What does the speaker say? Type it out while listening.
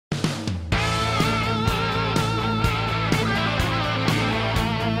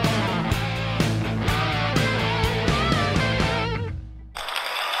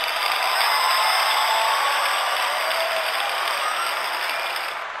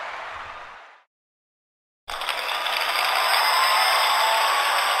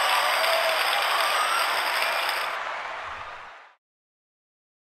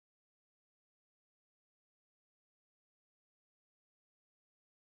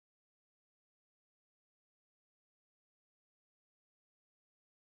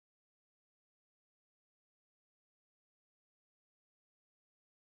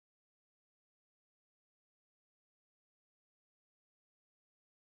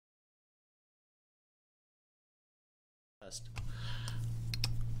dust.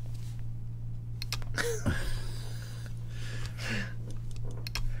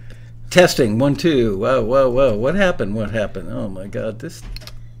 Testing 1 2. Whoa! What happened? Oh my God! This,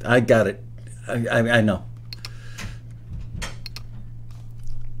 I got it. I know.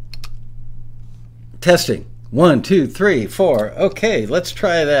 Testing 1 2 3 4. Okay, let's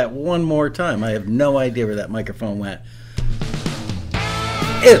try that one more time. I have no idea where that microphone went.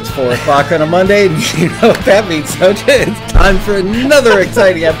 It's 4 o'clock on a Monday, and you know what that means, don't you? It's time for another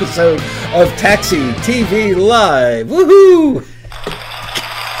exciting episode of Taxi TV Live. Woohoo!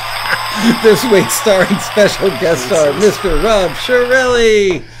 This week starring special guest star Mr. Rob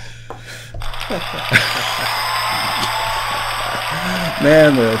Chiarelli.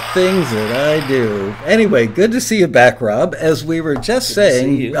 Man, the things that I do. Anyway, good to see you back, Rob. As we were just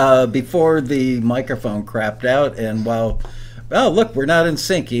saying before the microphone crapped out, and while... Oh, look, we're not in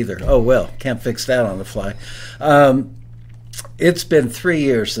sync either. Oh, well, can't fix that on the fly. It's been 3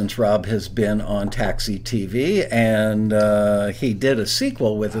 years since Rob has been on Taxi TV, and he did a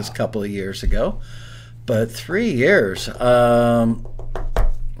sequel with us a couple of years ago. But 3 years.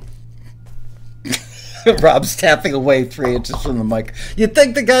 Rob's tapping away 3 inches from the mic. You'd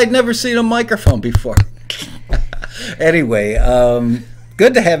think the guy had never seen a microphone before. Anyway,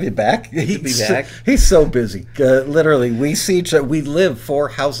 good to have you back. Good to be back. He's so busy. Literally, we see each other. We live 4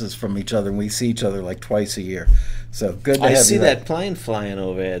 houses from each other, and we see each other like twice a year. So good to have you. I see that plane flying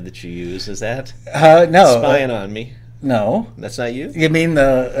overhead that you use. Is that no spying on me? No, that's not you. You mean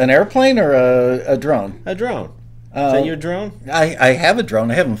an airplane or a drone? A drone. Is that your drone? I have a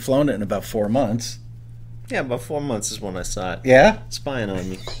drone. I haven't flown it in about 4 months. Yeah, about 4 months is when I saw it. Yeah, spying on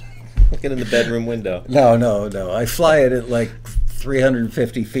me. Looking in the bedroom window. No. I fly it at like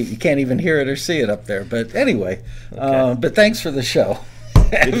 350 feet. You can't even hear it or see it up there. But anyway, okay. But thanks for the show.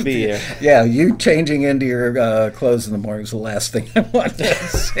 Good to be here. Yeah, you changing into your clothes in the morning is the last thing I wanted to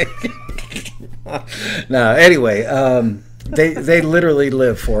say. No, anyway, they literally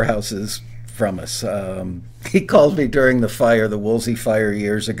live 4 houses from us. He called me during the Woolsey fire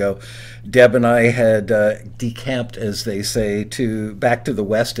years ago. Deb and I had decamped, as they say, back to the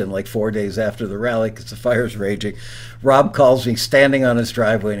West in like 4 days after the rally because the fire's raging. Rob calls me standing on his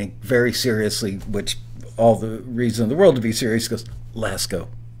driveway, and he very seriously, which all the reason in the world to be serious, goes, "Lasco,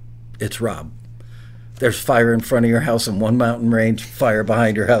 it's Rob. There's fire in front of your house in one mountain range, fire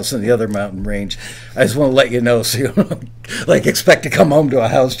behind your house in the other mountain range. I just want to let you know so you don't expect to come home to a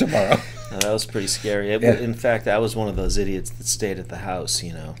house tomorrow." That was pretty scary. Yeah. In fact, I was one of those idiots that stayed at the house,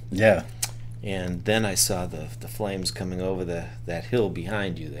 Yeah. And then I saw the flames coming over that hill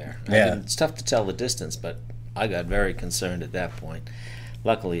behind you there. Yeah. It's tough to tell the distance, but I got very concerned at that point.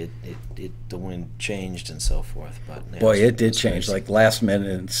 Luckily, the wind changed and so forth. But boy, it did change like last minute,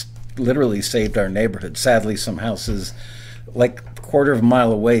 and it's literally saved our neighborhood. Sadly, some houses like a quarter of a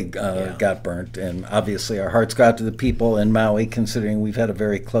mile away got burnt, and obviously our hearts go out to the people in Maui, considering we've had a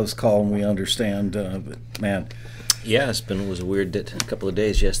very close call and we understand. But man, yeah, it was a weird couple of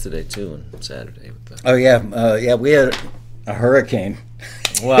days yesterday too, and Saturday. Oh yeah, we had a hurricane.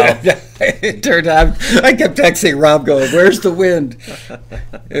 Well, it turned out I kept texting Rob, going, "Where's the wind?"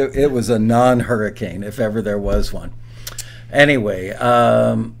 It was a non-hurricane, if ever there was one. Anyway.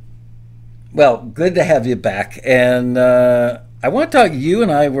 Well, good to have you back, and I want to talk. You and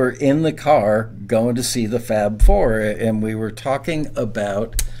I were in the car going to see the Fab Four, and we were talking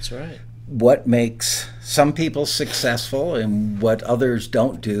about that's right. What makes some people successful and what others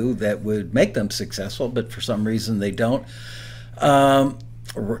don't do that would make them successful, but for some reason they don't.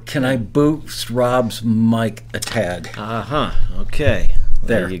 Can I boost Rob's mic a tad? Okay.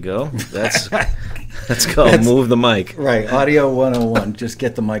 There you go. Let's go. Move the mic. Right. Audio 101. Just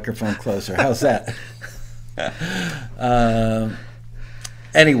get the microphone closer. How's that?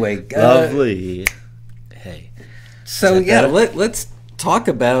 Anyway. Lovely. Hey. So, yeah, let's talk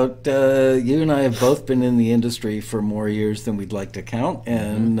about, you and I have both been in the industry for more years than we'd like to count,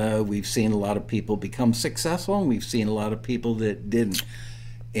 and we've seen a lot of people become successful, and we've seen a lot of people that didn't.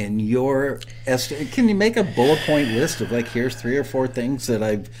 In your estimate, can you make a bullet point list of here's 3 or 4 things that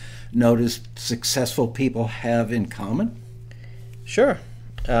I've noticed successful people have in common? Sure.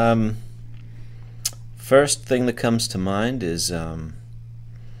 First thing that comes to mind is,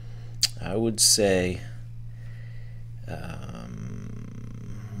 I would say,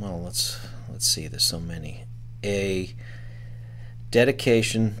 well, let's see. There's so many. A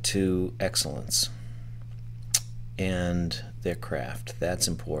dedication to excellence and their craft. That's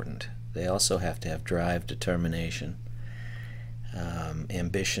important. They also have to have drive, determination,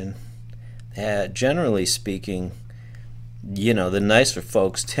 ambition. Generally speaking, the nicer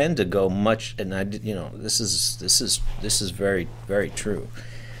folks tend to go much, and this is very, very true.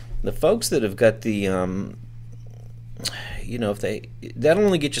 The folks that have got the that'll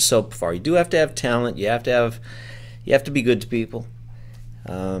only get you so far. You do have to have talent. You have to be good to people.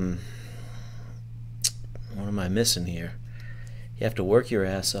 What am I missing here? You have to work your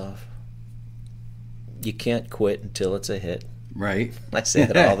ass off. You can't quit until it's a hit. Right. I say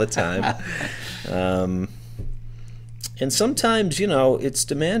that all the time. And sometimes, it's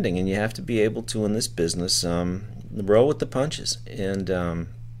demanding, and you have to be able to, in this business, roll with the punches, and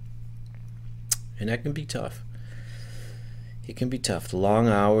that can be tough. It can be tough. The long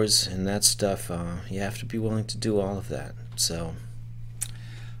hours and that stuff, you have to be willing to do all of that. So,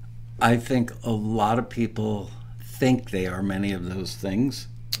 I think a lot of people think they are many of those things.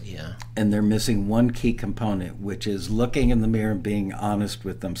 Yeah. And they're missing one key component, which is looking in the mirror and being honest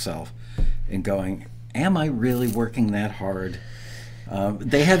with themselves and going, am I really working that hard?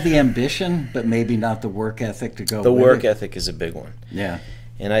 They have the ambition, but maybe not the work ethic to go with it. The work ethic is a big one. Yeah.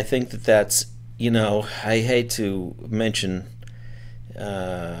 And I think that's, I hate to mention,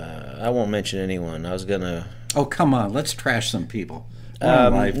 I won't mention anyone. I was going to... Oh, come on. Let's trash some people.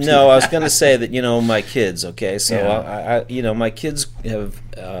 No, I was going to say that, my kids, okay? So, yeah. My kids are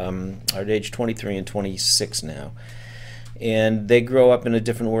at age 23 and 26 now. And they grow up in a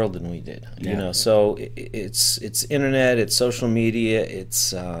different world than we did, So it's internet, it's social media,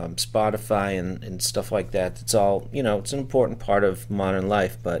 it's Spotify and stuff like that. It's all, it's an important part of modern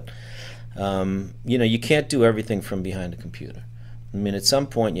life. But, you can't do everything from behind a computer. I mean, at some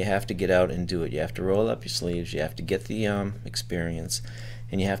point you have to get out and do it. You have to roll up your sleeves. You have to get the experience,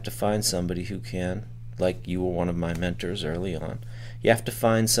 and you have to find somebody who can, like you were one of my mentors early on. You have to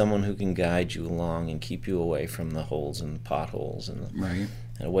find someone who can guide you along and keep you away from the holes and the potholes and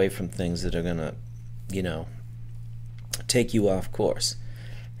away from things that are going to, take you off course.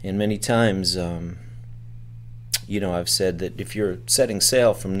 And many times, I've said that if you're setting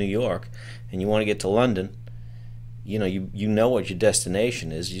sail from New York and you want to get to London, you know what your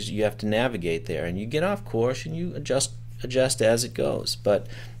destination is. You have to navigate there, and you get off course and you adjust as it goes. But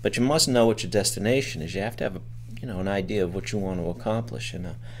you must know what your destination is. You have to have an idea of what you want to accomplish.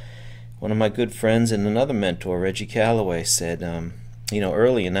 And one of my good friends and another mentor, Reggie Calloway, said,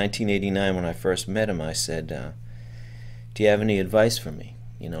 early in 1989 when I first met him, I said, do you have any advice for me?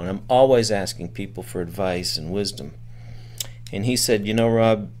 And I'm always asking people for advice and wisdom. And he said,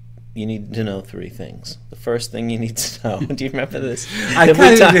 Rob, you need to know 3 things. The first thing you need to know. Do you remember this? We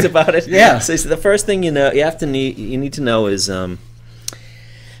talked about it. Yeah. So the first thing you need to know is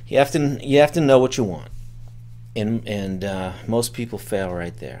you have to know what you want. And most people fail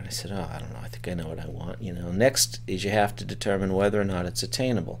right there. And I said, I don't know. I think I know what I want. Next is you have to determine whether or not it's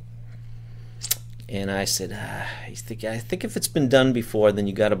attainable. And I said, I think if it's been done before, then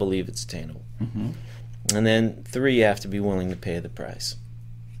you got to believe it's attainable. Mm-hmm. And then 3, you have to be willing to pay the price.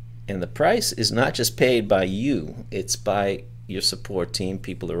 And the price is not just paid by you, it's by your support team,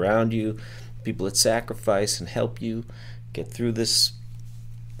 people around you, people that sacrifice and help you get through this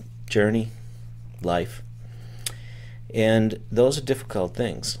journey, life. And those are difficult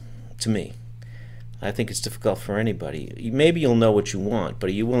things to me. I think it's difficult for anybody. Maybe you'll know what you want, but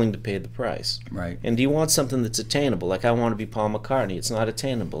are you willing to pay the price? Right. And do you want something that's attainable? Like, I want to be Paul McCartney. It's not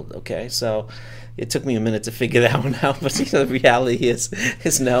attainable, okay? So it took me a minute to figure that one out, but the reality is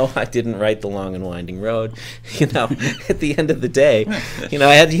no, I didn't write The Long and Winding Road. At the end of the day,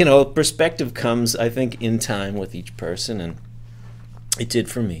 I had, perspective comes, I think, in time with each person, and it did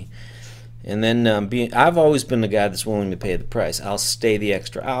for me. And then I've always been the guy that's willing to pay the price. I'll stay the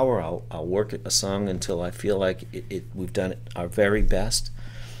extra hour. I'll work at a song until I feel like we've done our very best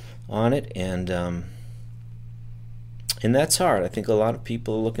on it, and that's hard. I think a lot of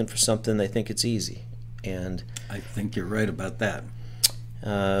people are looking for something they think it's easy, and I think you're right about that.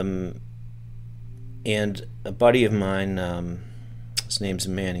 And a buddy of mine, his name's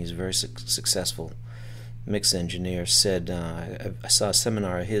Manny. He's a very successful mix engineer, said, I saw a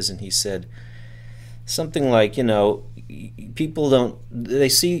seminar of his, and he said something like, people they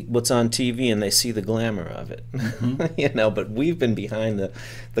see what's on TV and they see the glamour of it, Mm-hmm. But we've been behind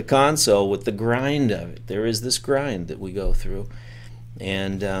the console with the grind of it. There is this grind that we go through.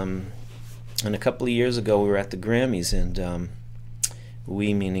 And a couple of years ago, we were at the Grammys, and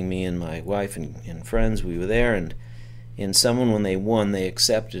we, meaning me and my wife and friends, we were there, and someone, when they won, they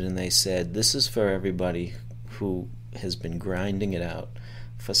accepted, and they said, this is for everybody who has been grinding it out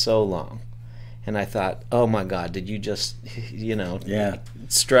for so long. And I thought, oh my God, did you just,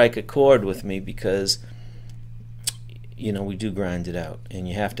 strike a chord with me? Because, we do grind it out, and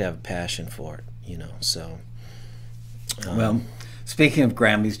you have to have a passion for it, so. Well, speaking of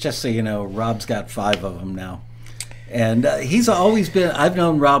Grammys, just so you know, Rob's got 5 of them now. And he's always been, I've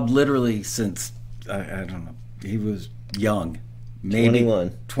known Rob literally since, I don't know, he was young.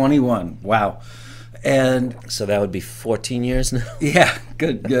 Maybe 21, wow. And so that would be 14 years now? Yeah,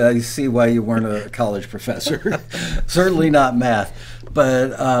 good. I see why you weren't a college professor. Certainly not math.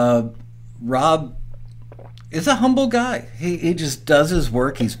 But Rob is a humble guy. He just does his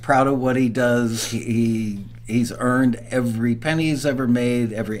work. He's proud of what he does. He's earned every penny he's ever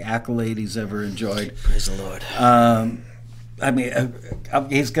made, every accolade he's ever enjoyed. Praise the Lord. I mean,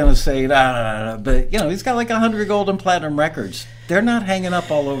 he's going to say, but, he's got like 100 gold and platinum records. They're not hanging up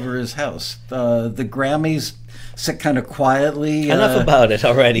all over his house. The Grammys sit kind of quietly. Enough about it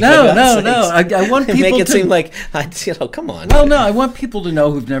already. No. I want people make it to seem like, come on. Well, no, I want people to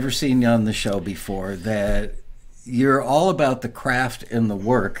know who've never seen you on the show before that you're all about the craft and the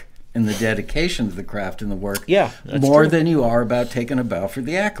work and the dedication to the craft and the work. Yeah, more true. than you are about taking a bow for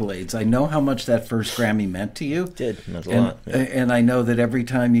the accolades. I know how much that first Grammy meant to you. It meant a lot. Yeah. And I know that every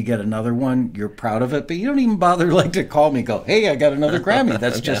time you get another one, you're proud of it, but you don't even bother to call me and go, hey, I got another Grammy.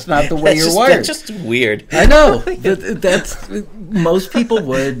 That's just not the way you're wired. That's just weird. I know. That's most people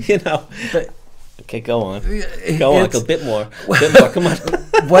would. But, okay, go on. Go on, a bit more. Come on.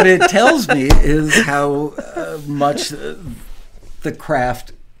 What it tells me is how much the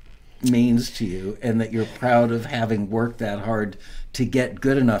craft means to you, and that you're proud of having worked that hard to get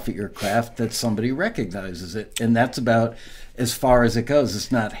good enough at your craft that somebody recognizes it. And that's about as far as it goes.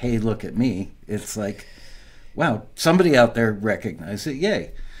 It's not, hey, look at me. It's like, wow, somebody out there recognized it.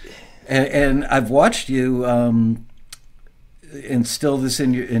 Yay. And I've watched you instill this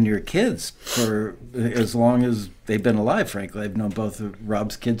in your kids for as long as they've been alive. Frankly, I've known both of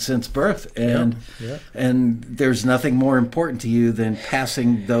Rob's kids since birth, and there's nothing more important to you than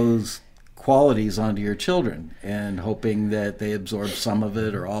passing those qualities onto your children and hoping that they absorb some of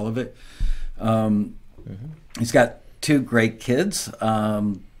it or all of it. He's got 2 great kids,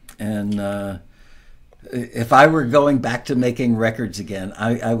 and if I were going back to making records again,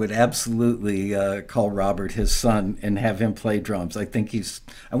 I would absolutely call Robert his son and have him play drums. I think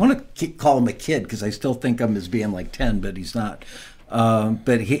I want to call him a kid because I still think of him as being like 10, but he's not.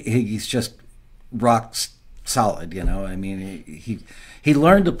 But he's just rock solid, I mean, he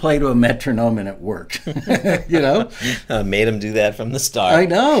learned to play to a metronome and it worked, Made him do that from the start. I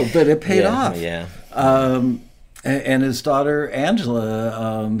know, but it paid off. Yeah. And his daughter,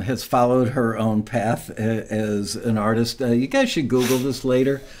 Angela, has followed her own path as an artist. You guys should Google this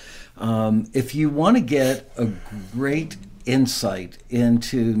later. If you want to get a great insight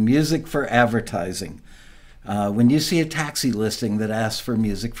into music for advertising, when you see a taxi listing that asks for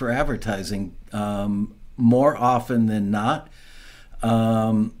music for advertising, more often than not,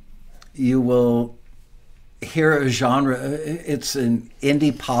 you will hear a genre. It's an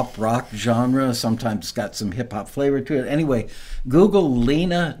indie pop rock genre. Sometimes it's got some hip hop flavor to it. Anyway, Google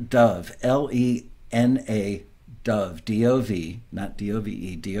Lena Dove, Lena Dove, D-O-V, not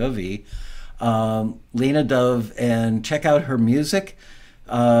D-O-V-E, D-O-V, Lena Dove, and check out her music.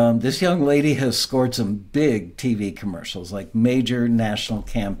 This young lady has scored some big TV commercials, like major national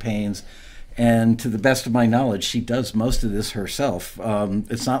campaigns. And to the best of my knowledge, she does most of this herself.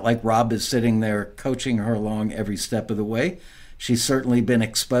 It's not like Rob is sitting there coaching her along every step of the way. She's certainly been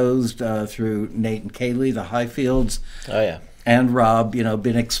exposed through Nate and Kaylee, the Highfields. Oh, yeah. And Rob,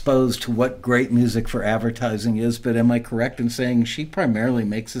 been exposed to what great music for advertising is. But am I correct in saying she primarily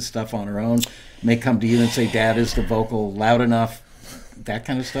makes this stuff on her own? May come to you and say, Dad, is the vocal loud enough? That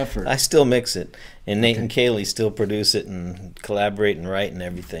kind of stuff? Or? I still mix it, and Nate and Kaylee still produce it and collaborate and write and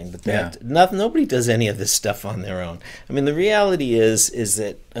everything. But nobody does any of this stuff on their own. I mean, the reality is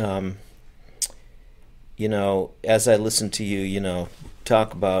that as I listen to you,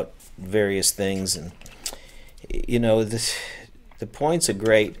 talk about various things, and the points are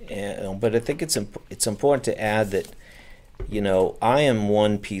great, but I think it's important to add that I am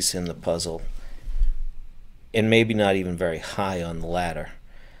one piece in the puzzle. And maybe not even very high on the ladder,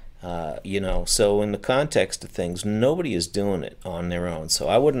 So in the context of things, nobody is doing it on their own. So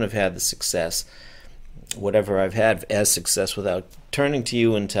I wouldn't have had the success, whatever I've had as success, without turning to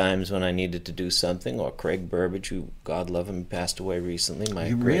you in times when I needed to do something, or Craig Burbage, who, God love him, passed away recently, my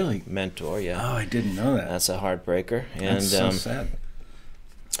great mentor. Yeah. Oh, I didn't know that. That's a heartbreaker. That's so sad.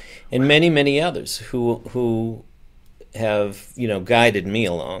 And many, many others who have guided me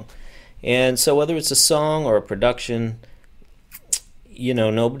along. And so whether it's a song or a production,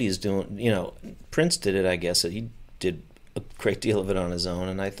 nobody is doing, Prince did it, I guess. He did a great deal of it on his own,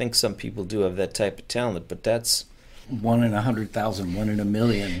 and I think some people do have that type of talent, but that's... 1 in 100,000, 1 in a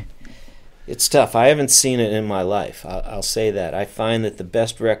million. It's tough. I haven't seen it in my life. I'll say that. I find that the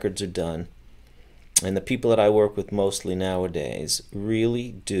best records are done, and the people that I work with mostly nowadays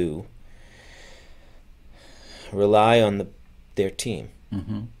really do rely on their team.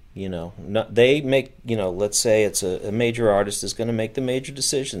 Mm-hmm. They make, let's say it's a major artist is going to make the major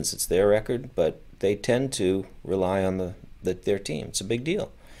decisions. It's their record, but they tend to rely on their team. It's a big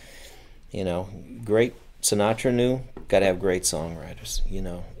deal. Great Sinatra knew, got to have great songwriters.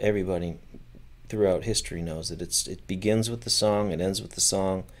 Everybody throughout history knows that it begins with the song, it ends with the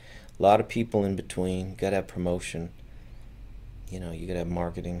song. A lot of people in between. Got to have promotion. You got to have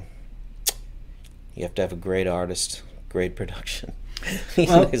marketing. You have to have a great artist, great production.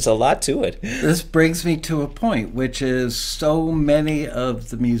 Well, there's a lot to it. This brings me to a point, which is so many of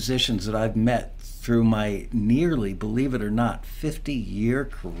the musicians that I've met through my nearly, believe it or not, 50-year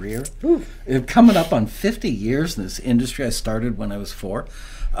career. Ooh. Coming up on 50 years in this industry. I started when I was 4.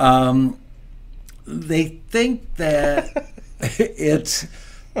 They think that it's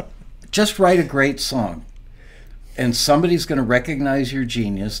just write a great song, and somebody's going to recognize your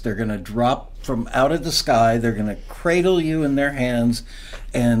genius. They're going to drop from out of the sky. They're going to cradle you in their hands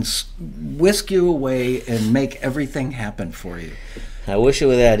and whisk you away and make everything happen for you. I wish it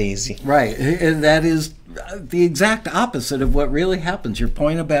were that easy. Right. And that is the exact opposite of what really happens. Your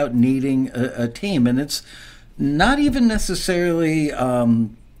point about needing a team. And it's not even necessarily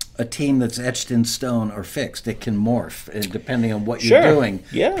a team that's etched in stone or fixed. It can morph, and depending on what you're doing.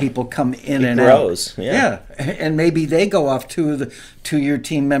 Yeah. People come in and grows. out. Yeah. And maybe they go off, two your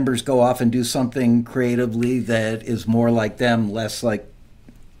team members go off and do something creatively that is more like them, less like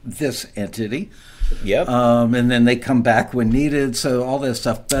this entity. Yep. And then they come back when needed, so all that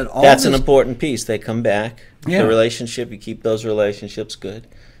stuff. But that's an important piece. They come back. Yeah. The relationship, you keep those relationships good,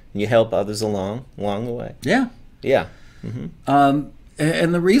 and you help others along the way. Yeah. Yeah. Mm-hmm.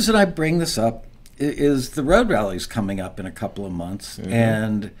 And the reason I bring this up is the road rally's coming up in a couple of months, mm-hmm.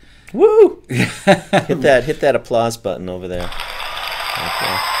 and woo! hit that applause button over there.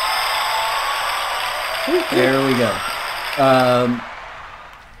 Okay. There we go.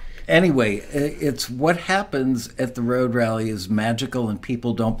 Anyway, it's what happens at the road rally is magical, and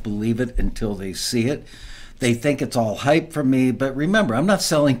people don't believe it until they see it. They think it's all hype from me, but remember, I'm not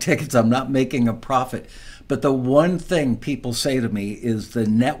selling tickets. I'm not making a profit. But the one thing people say to me is the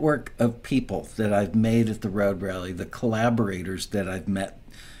network of people that I've made at the road rally, the collaborators that I've met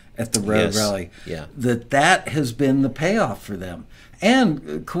at the road rally, that has been the payoff for them.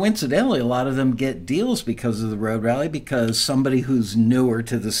 And coincidentally, a lot of them get deals because of the road rally, because somebody who's newer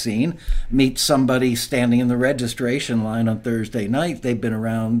to the scene meets somebody standing in the registration line on Thursday night. They've been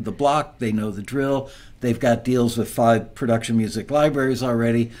around the block. They know the drill. They've got deals with 5 production music libraries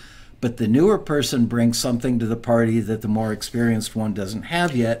already. But the newer person brings something to the party that the more experienced one doesn't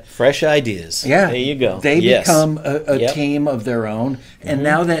have yet. Fresh ideas. Yeah. There you go. They become a team of their own. And mm-hmm.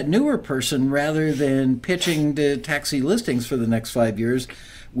 now that newer person, rather than pitching to taxi listings for the next 5 years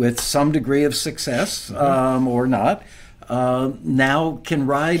with some degree of success or not, now can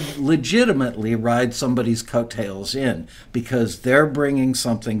legitimately ride somebody's coattails in, because they're bringing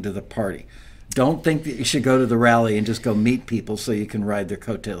something to the party. Don't think that you should go to the rally and just go meet people so you can ride their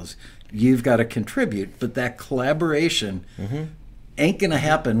coattails. You've got to contribute, but that collaboration ain't going to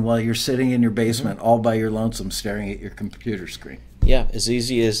happen while you're sitting in your basement all by your lonesome staring at your computer screen. Yeah, as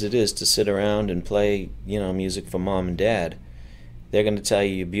easy as it is to sit around and play, music for mom and dad, they're going to tell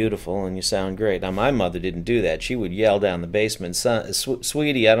you you're beautiful and you sound great. Now, my mother didn't do that. She would yell down the basement,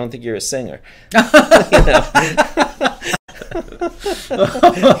 "Sweetie, I don't think you're a singer."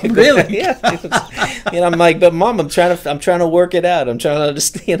 Really? Yeah. I'm like, but Mom, I'm trying to work it out. I'm trying to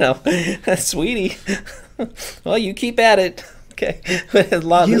understand. Sweetie, well, you keep at it. Okay. There's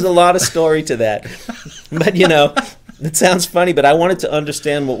a lot of story to that. But it sounds funny, but I wanted to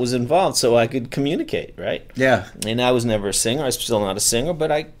understand what was involved so I could communicate, right? Yeah. And I was never a singer. I'm still not a singer,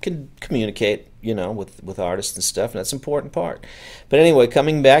 but I could communicate, with artists and stuff, and that's an important part. But anyway,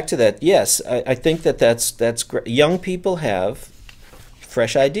 coming back to that, yes, I think that's great. Young people have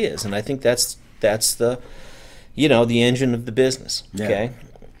fresh ideas, and I think that's the, the engine of the business. Okay,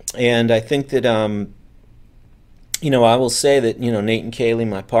 and I think that I will say that Nate and Kaylee,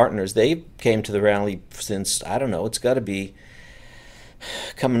 my partners, they came to the rally since, I don't know, it's got to be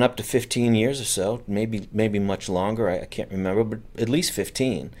coming up to 15 years or so, maybe much longer. I can't remember, but at least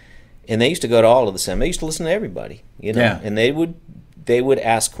 15. And they used to go to all of the seminars. They used to listen to everybody, and they would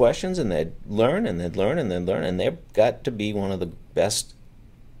ask questions, and they'd learn, and they'd learn, and they'd learn, and they've got to be one of the best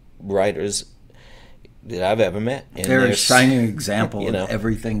writers that I've ever met. And they're a shining example of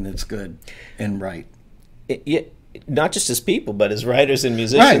everything that's good and right. not just as people, but as writers and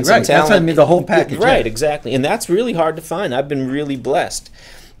musicians. Right. And talent. That's what I mean, the whole package. Right, exactly. And that's really hard to find. I've been really blessed.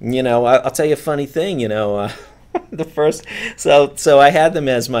 I'll tell you a funny thing, the first, so I had them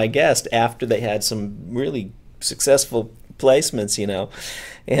as my guest after they had some really successful placements,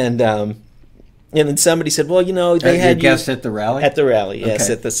 and then somebody said, well, they had your guest at the rally? At the rally, yes,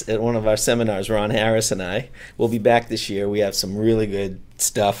 Okay. at one of our seminars. Ron Harris and I will be back this year. We have some really good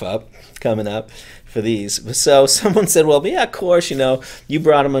stuff coming up for these. So someone said, well, yeah, of course, you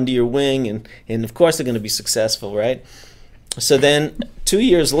brought them under your wing, and of course they're going to be successful, right? So then 2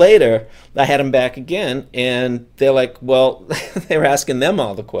 years later, I had them back again, and they're like, well, they were asking them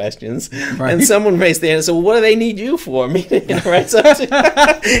all the questions. Right. And someone raised their hand and said, well, what do they need you for? Right? So,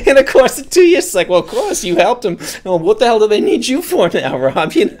 and of course, in 2 years, it's like, well, of course, you helped them. Well, what the hell do they need you for now,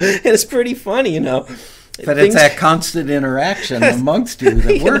 Rob? And it's pretty funny, But it's that constant interaction amongst you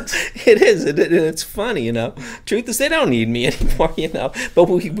that works. It is. It's funny, Truth is, they don't need me anymore, But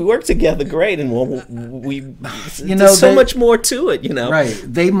we work together great, and there's so much more to it, Right.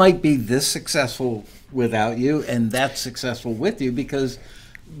 They might be this successful without you, and that successful with you, because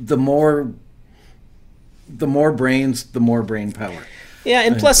the more brains, the more brain power. Yeah,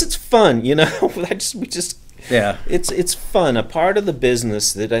 and plus it's fun, Yeah. It's fun. A part of the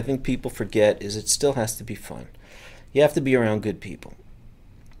business that I think people forget is it still has to be fun. You have to be around good people.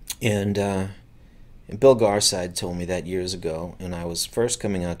 And Bill Garside told me that years ago, and I was first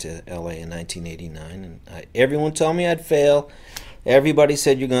coming out to L.A. in 1989, and everyone told me I'd fail. Everybody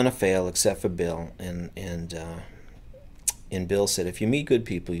said you're going to fail except for Bill. And Bill said, if you meet good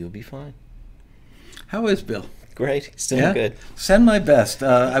people, you'll be fine. How is Bill? Great. He's doing good. Send my best.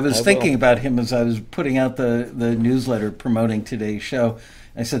 I was thinking about him as I was putting out the newsletter promoting today's show.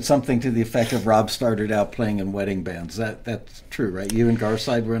 I said something to the effect of Rob started out playing in wedding bands. That's true, right? You and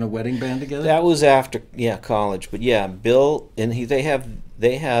Garside were in a wedding band together? That was after college. But yeah, Bill and they have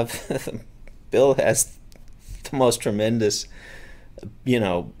Bill has the most tremendous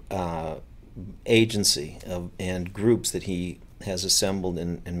agency and groups that he has assembled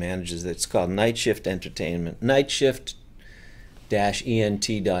and manages. It's called Night Shift Entertainment,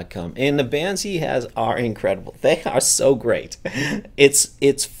 nightshift-ent.com. And the bands he has are incredible. They are so great.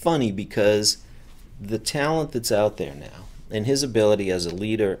 It's funny because the talent that's out there now and his ability as a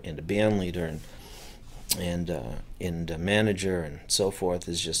leader and a band leader and a manager and so forth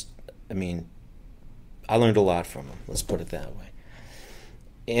is just, I learned a lot from him. Let's put it that way.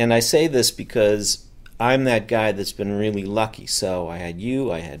 And I say this because I'm that guy that's been really lucky. So I had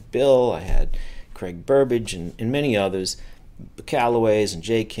you, I had Bill, I had Craig Burbage, and many others, Callaways and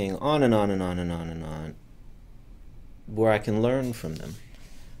Jay King, on and on and on and on and on, where I can learn from them.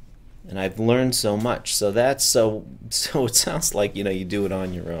 And I've learned so much. So that's so it sounds like, you do it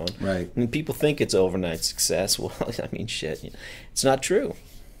on your own. Right. And people think it's overnight success. Well, shit. It's not true.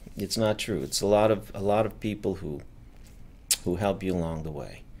 It's not true. It's a lot of people who help you along the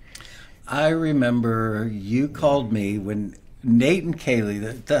way. I remember you called me when Nate and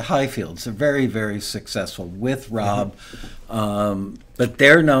Kaylee, the Highfields, are very, very successful with Rob, but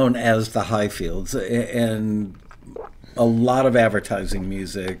they're known as the Highfields, and a lot of advertising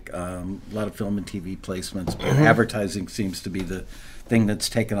music, a lot of film and TV placements, but advertising seems to be the thing that's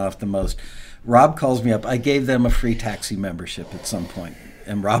taken off the most. Rob calls me up. I gave them a free taxi membership at some point,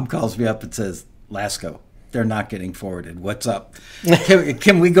 and Rob calls me up and says, Lasco, they're not getting forwarded. What's up?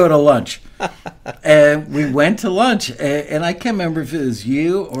 Can we go to lunch? And we went to lunch, and I can't remember if it was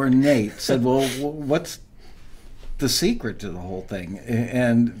you or Nate said, well, what's the secret to the whole thing?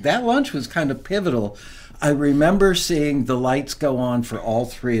 And that lunch was kind of pivotal. I remember seeing the lights go on for all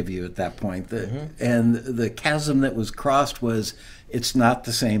three of you at that point. And the chasm that was crossed was, it's not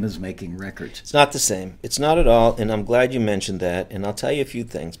the same as making records. It's not the same. It's not at all, and I'm glad you mentioned that, and I'll tell you a few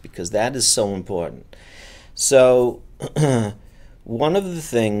things, because that is so important. So one of the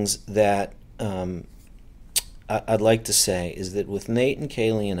things that I'd like to say is that with Nate and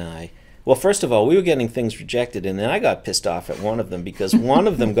Kaylee and I, well, first of all, we were getting things rejected, and then I got pissed off at one of them because one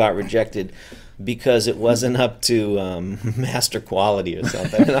of them got rejected because it wasn't up to master quality or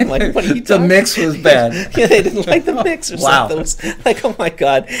something. And I'm like, what are you talking? The mix was bad. Yeah, they didn't like the mix or something. It was like, oh my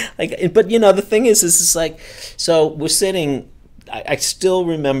God. But the thing is it's like, so we're sitting. I still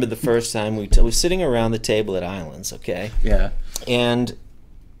remember the first time we were sitting around the table at Islands, okay? Yeah. And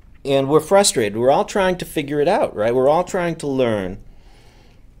we're frustrated. We're all trying to figure it out, right? We're all trying to learn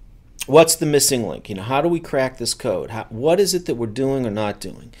what's the missing link. How do we crack this code? What is it that we're doing or not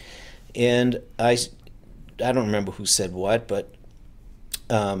doing? And I don't remember who said what, but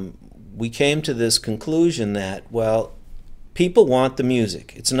we came to this conclusion that, well, People want the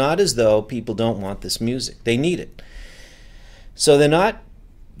music. It's not as though people don't want this music. They need it. So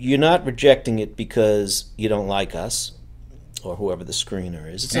you're not rejecting it because you don't like us or whoever the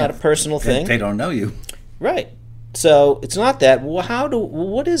screener is. It's not a personal thing. They don't know you. Right. So it's not that. Well,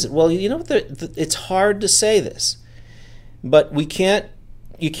 what is it? Well, it's hard to say this, but you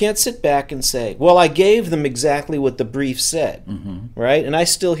can't sit back and say, well, I gave them exactly what the brief said, right? And I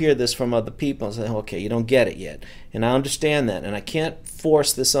still hear this from other people and say, okay, you don't get it yet. And I understand that, and I can't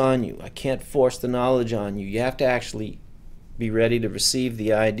force this on you. I can't force the knowledge on you. You have to actually be ready to receive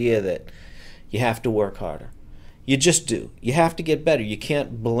the idea that you have to work harder. You just do. You have to get better. You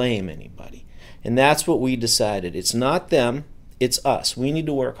can't blame anybody. And that's what we decided. It's not them, it's us. We need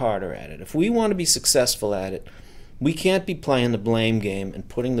to work harder at it. If we want to be successful at it, we can't be playing the blame game and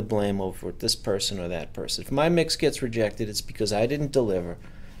putting the blame over at this person or that person. If my mix gets rejected, it's because I didn't deliver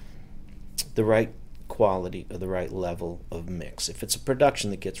the right quality or the right level of mix. If it's a production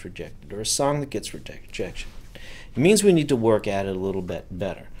that gets rejected or a song that gets rejection, it means we need to work at it a little bit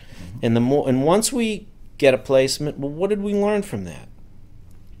better. And once we get a placement, well, what did we learn from that?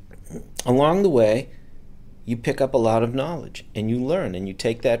 Along the way, you pick up a lot of knowledge and you learn and you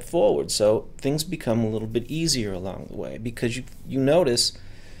take that forward. So things become a little bit easier along the way because you notice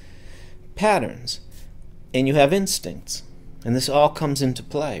patterns and you have instincts. And this all comes into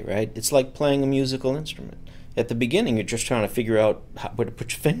play, right? It's like playing a musical instrument. At the beginning, you're just trying to figure out where to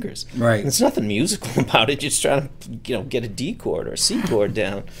put your fingers. Right. And there's nothing musical about it. You're just trying to, get a D chord or a C chord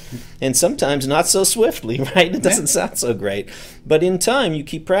down. And sometimes not so swiftly, right? It doesn't sound so great. But in time, you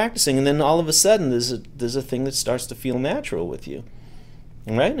keep practicing, and then all of a sudden, there's a thing that starts to feel natural with you,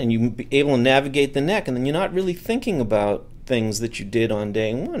 right? And you're able to navigate the neck, and then you're not really thinking about things that you did on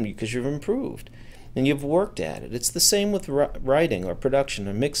day one because you've improved and you've worked at it. It's the same with writing or production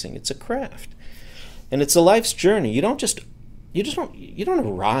or mixing. It's a craft. And it's a life's journey. You don't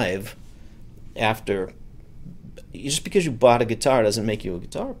arrive after. Just because you bought a guitar doesn't make you a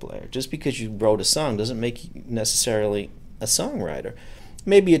guitar player. Just because you wrote a song doesn't make you necessarily a songwriter.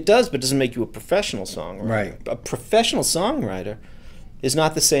 Maybe it does, but it doesn't make you a professional songwriter. Right. A professional songwriter is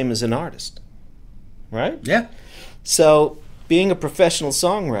not the same as an artist, right? Yeah. So being a professional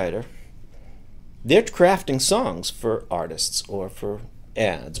songwriter, they're crafting songs for artists or for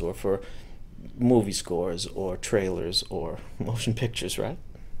ads or for movie scores or trailers or motion pictures, right?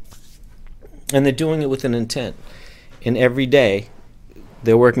 And they're doing it with an intent. And every day,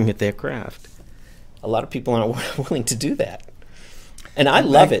 they're working at their craft. A lot of people aren't willing to do that. And I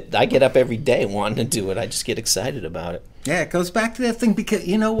love it. I get up every day wanting to do it. I just get excited about it. Yeah, it goes back to that thing because,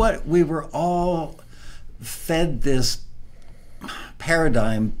 you know what? We were all fed this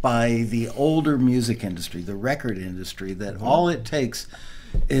paradigm by the older music industry, the record industry, that all it takes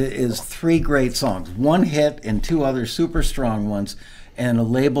is 3 great songs, 1 hit and 2 other super strong ones, and a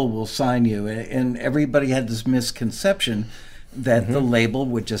label will sign you. And everybody had this misconception that the label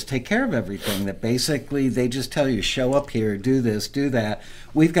would just take care of everything, that basically they just tell you, show up here, do this, do that.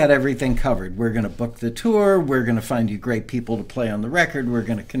 We've got everything covered. We're going to book the tour. We're going to find you great people to play on the record. We're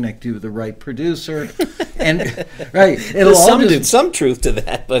going to connect you with the right producer. And right, it'll There's some truth to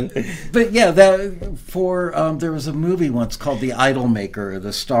that, but yeah, that for there was a movie once called The Idol Maker or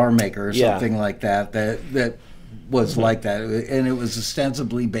The Star Maker or something like that that was like that, and it was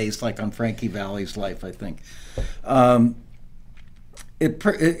ostensibly based like on Frankie Valli's life, I think.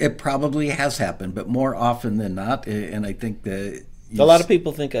 It probably has happened, but more often than not, and I think that a lot of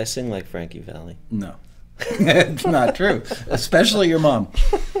people think I sing like Frankie Valli. No. It's not true, especially your mom.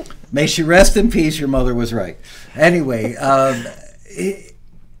 May she rest in peace, your mother was right. Anyway,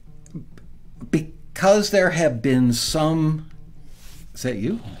 because there have been some, is that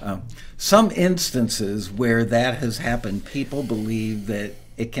you? Some instances where that has happened, people believe that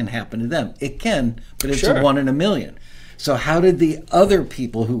it can happen to them. It can, but it's a 1 in a million. So how did the other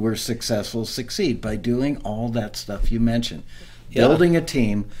people who were successful succeed? By doing all that stuff you mentioned. Building a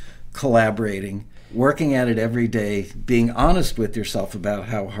team, collaborating, working at it every day, being honest with yourself about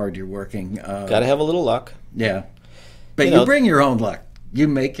how hard you're working. Got to have a little luck. Yeah. But you bring your own luck. You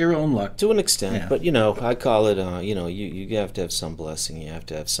make your own luck. To an extent. But, I call it, you have to have some blessing. You have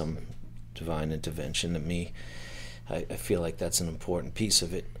to have some divine intervention. To me, I feel like that's an important piece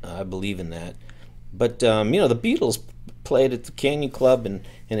of it. I believe in that. But, the Beatles played at the Canyon Club and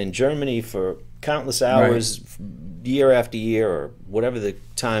in Germany for countless hours, year after year, or whatever the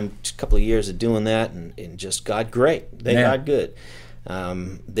time, a couple of years of doing that, and just got great. They got good.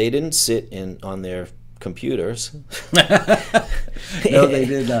 They didn't sit on their computers. No, they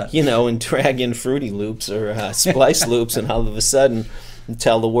did not. And drag in Fruity Loops or Splice Loops, and all of a sudden, and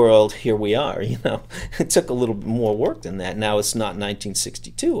tell the world, here we are. It took a little bit more work than that. Now it's not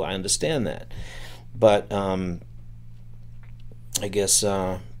 1962. I understand that, but I guess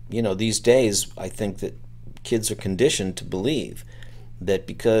these days I think that kids are conditioned to believe that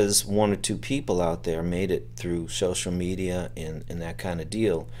because one or two people out there made it through social media and that kind of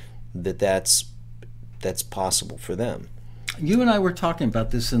deal, that's possible for them. You and I were talking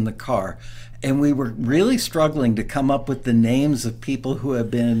about this in the car, and we were really struggling to come up with the names of people who have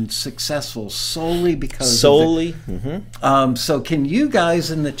been successful solely because So can you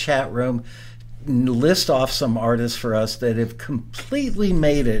guys in the chat room list off some artists for us that have completely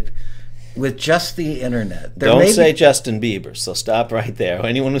made it with just the internet? Don't say Justin Bieber, so stop right there.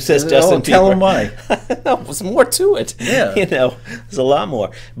 Anyone who says Justin Bieber. Tell them why. No, there's more to it. Yeah. There's a lot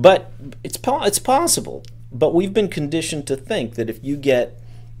more. But it's possible. But we've been conditioned to think that if you get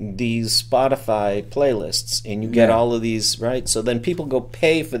these Spotify playlists and you get all of these, right? So then people go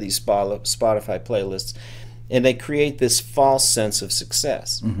pay for these Spotify playlists, and they create this false sense of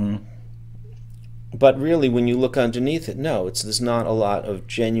success. Mm-hmm. But really, when you look underneath it, there's not a lot of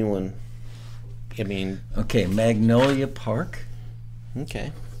genuine... Okay, Magnolia Park.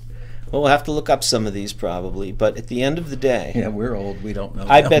 Okay. Well, we'll have to look up some of these probably, but at the end of the day... Yeah, we're old, we don't know.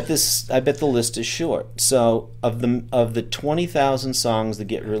 I bet the list is short. So, of the 20,000 songs that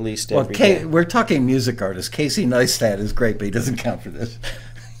get released every day... We're talking music artists. Casey Neistat is great, but he doesn't count for this.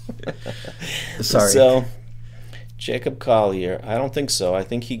 Sorry. So, Jacob Collier, I don't think so. I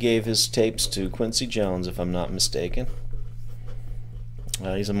think he gave his tapes to Quincy Jones, if I'm not mistaken.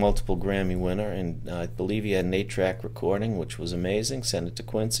 He's a multiple Grammy winner, and I believe he had an 8-track recording, which was amazing. Sent it to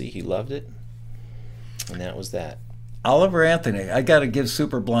Quincy. He loved it. And that was that. Oliver Anthony, I got to give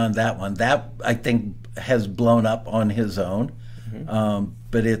Super Blonde that one. That, I think, has blown up on his own,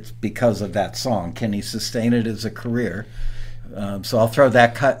 but it's because of that song. Can he sustain it as a career? So I'll throw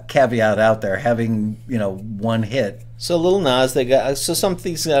that caveat out there, having, one hit. So Lil Nas, some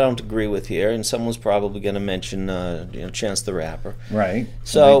things I don't agree with here, and someone's probably going to mention, Chance the Rapper. Right.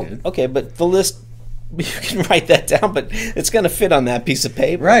 So, okay, but the list, you can write that down, but it's going to fit on that piece of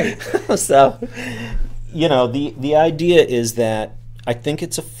paper. Right. So, the idea is that I think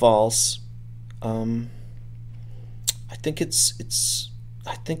it's a false, I think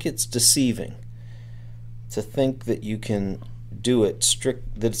it's deceiving to think that you can do it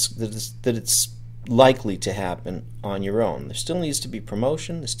that it's likely to happen on your own. There still needs to be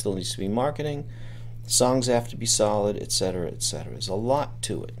promotion, there still needs to be marketing, songs have to be solid, etc., etc. There's a lot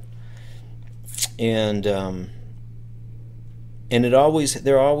to it, and it always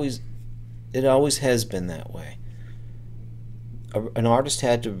has been that way. An artist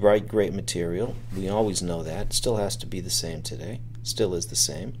had to write great material. We always know that. It still has to be the same today. Still is the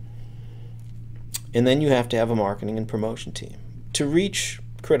same. And then you have to have a marketing and promotion team to reach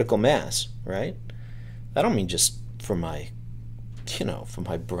critical mass, right? I don't mean just for my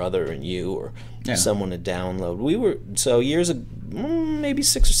brother and you or someone to download. Years ago, maybe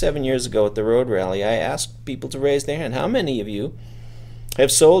 6 or 7 years ago at the Road Rally, I asked people to raise their hand. How many of you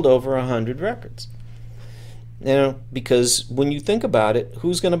have sold over 100 records? Because when you think about it,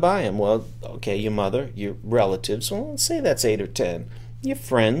 who's going to buy them? Well, okay, your mother, your relatives. Well, let's say that's 8 or 10. Your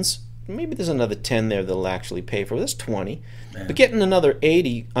friends. Maybe there's another 10 there that'll actually pay for it. That's 20. Yeah. But getting another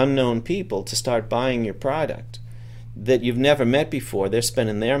 80 unknown people to start buying your product that you've never met before, they're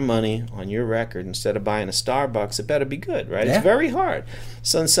spending their money on your record instead of buying a Starbucks, it better be good, right? Yeah. It's very hard.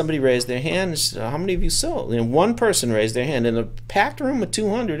 So then somebody raised their hand and said, how many of you sold? One person raised their hand in a packed room of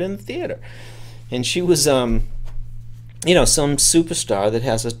 200 in the theater. And she was some superstar that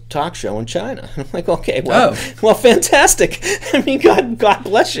has a talk show in China. I'm like, okay, well, fantastic. I mean, God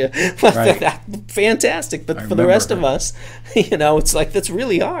bless you. Right. Fantastic. But for the rest of us, it's like, that's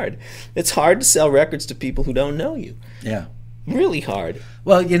really hard. It's hard to sell records to people who don't know you. Yeah. Really hard.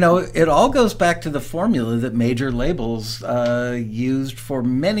 Well, it all goes back to the formula that major labels used for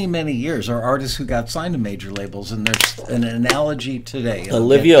many, many years, or artists who got signed to major labels. And there's an analogy today.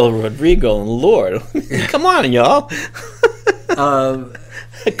 Olivia Rodrigo and Lord. Come on, y'all.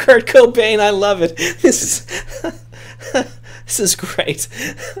 Kurt Cobain, I love it. This is great.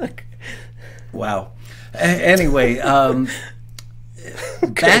 Wow. Anyway,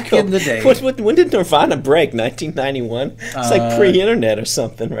 back in the day. When did Nirvana break? 1991? It's like pre-internet or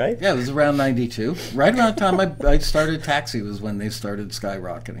something, right? Yeah, it was around 92. Right around the time I started Taxi was when they started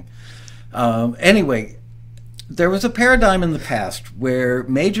skyrocketing. Anyway, there was a paradigm in the past where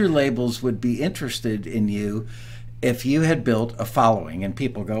major labels would be interested in you if you had built a following, and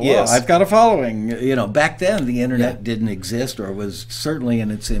people go, well, I've got a following. Back then the internet didn't exist, or was certainly in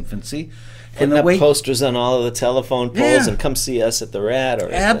its infancy. Putting up posters on all of the telephone poles and come see us at the Rat.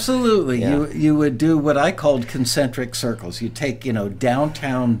 Absolutely. You would do what I called concentric circles. You take,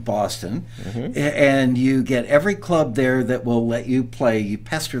 downtown Boston, and you get every club there that will let you play. You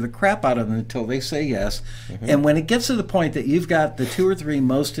pester the crap out of them until they say yes. And when it gets to the point that you've got the 2 or 3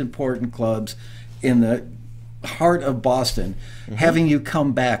 most important clubs in the heart of Boston, having you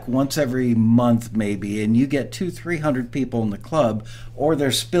come back once every month maybe, and you get 200-300 people in the club, or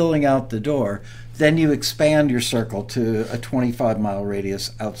they're spilling out the door, then you expand your circle to a 25-mile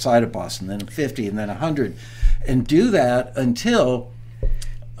radius outside of Boston, then 50, and then 100, and do that until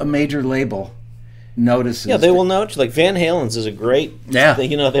a major label notices. Yeah, they will notice. Like Van Halen's is a great,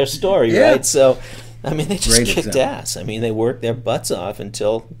 their story, right? So, I mean, they just kicked ass. I mean, they worked their butts off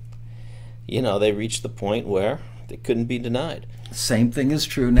until they reached the point where they couldn't be denied. Same thing is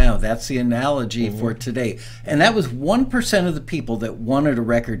true now. That's the analogy for today. And that was 1% of the people that wanted a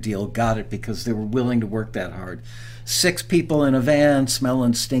record deal got it because they were willing to work that hard. 6 people in a van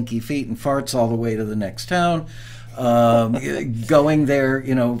smelling stinky feet and farts all the way to the next town. Going there,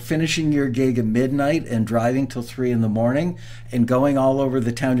 finishing your gig at midnight and driving till 3 in the morning and going all over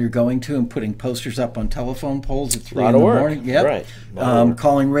the town you're going to and putting posters up on telephone poles at 3 in the morning. Yep. Right.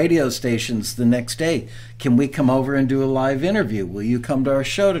 Calling radio stations the next day. Can we come over and do a live interview? Will you come to our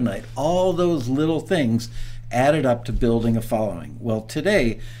show tonight? All those little things added up to building a following. Well,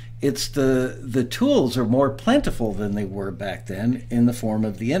 today, it's the tools are more plentiful than they were back then in the form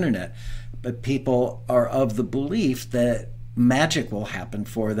of the internet. But people are of the belief that magic will happen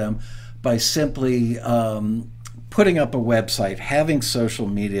for them by simply putting up a website, having social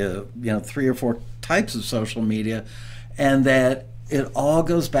media, 3 or 4 types of social media, and that it all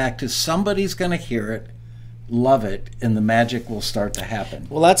goes back to somebody's going to hear it, love it, and the magic will start to happen.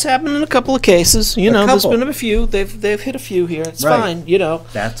 Well, that's happened in a couple of cases. There's been a few. They've hit a few here. It's fine,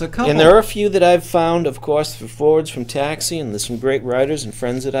 That's a couple. And there are a few that I've found, of course, through forwards from Taxi, and there's some great writers and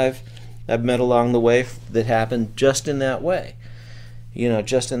friends that I've met along the way that happened just in that way.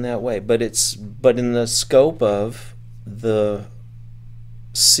 Just in that way. But in the scope of the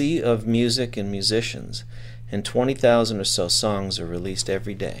sea of music and musicians, and 20,000 or so songs are released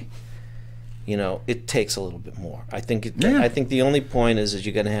every day. It takes a little bit more. I think the only point is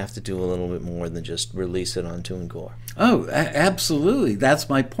you're going to have to do a little bit more than just release it on TuneCore. Oh, absolutely. That's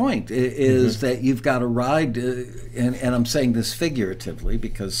my point, is that you've got to ride, and I'm saying this figuratively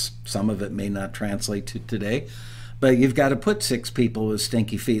because some of it may not translate to today, but you've got to put 6 people with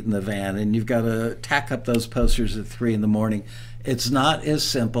stinky feet in the van, and you've got to tack up those posters at 3 in the morning. It's not as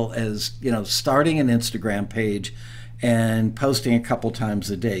simple as, starting an Instagram page and posting a couple times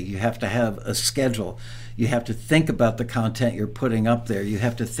a day. You have to have a schedule. You have to think about the content you're putting up there. You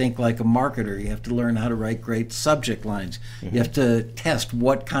have to think like a marketer. You have to learn how to write great subject lines. You have to test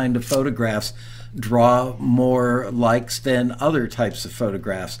what kind of photographs draw more likes than other types of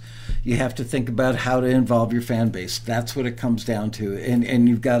photographs. You have to think about how to involve your fan base. That's what it comes down to. And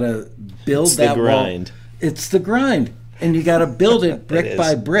you've got to build that grind. wall. It's the grind. And you got to build it brick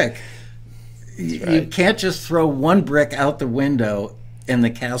by brick. You can't just throw one brick out the window and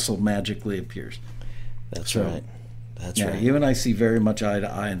the castle magically appears. That's right. That's right. You and I see very much eye to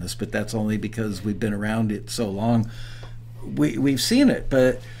eye on this, but that's only because we've been around it so long. We've seen it,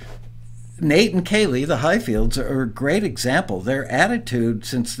 but Nate and Kaylee, the Highfields, are a great example. Their attitude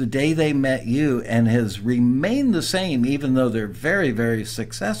since the day they met you and has remained the same, even though they're very, very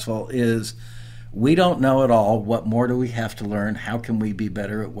successful, is we don't know it all. What more do we have to learn? How can we be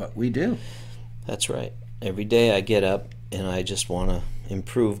better at what we do? That's right. Every day I get up and I just want to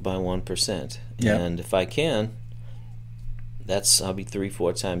improve by 1%. Yeah. And if I can, I'll be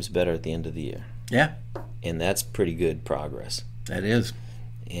 3-4 times better at the end of the year. Yeah. And that's pretty good progress. That is.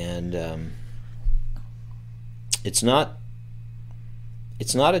 And it's not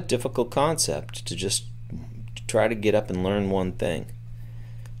a difficult concept to just try to get up and learn one thing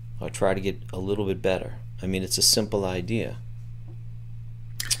or try to get a little bit better. I mean, it's a simple idea.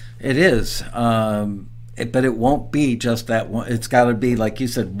 It is, but it won't be just that one. It's got to be, like you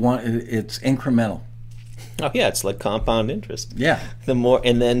said, it's incremental. Oh yeah, it's like compound interest. Yeah. The more,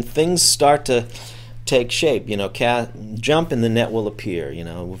 and then things start to take shape. Jump and the net will appear.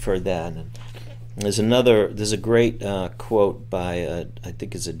 We've heard that. And there's a great quote by I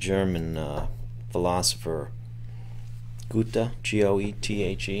think it's a German philosopher, Goethe,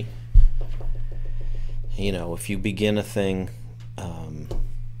 Goethe. If you begin a thing.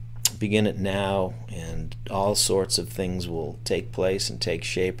 Begin it now, and all sorts of things will take place and take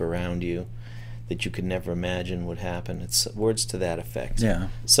shape around you that you could never imagine would happen. It's words to that effect. Yeah.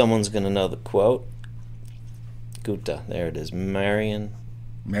 Someone's going to know the quote. Goethe, there it is. Marion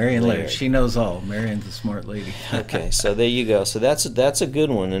Marion Laird. She knows all. Marion's a smart lady. Okay, so there you go. So that's a good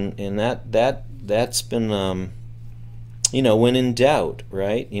one, and that's been when in doubt,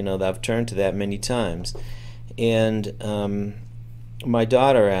 right? I've turned to that many times, and my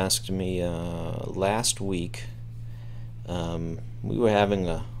daughter asked me last week. We were having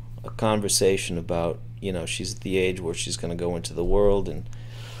a conversation about, she's at the age where she's going to go into the world and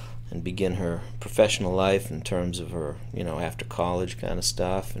begin her professional life in terms of her, after college kind of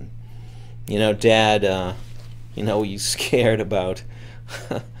stuff. And, Dad, are you scared about,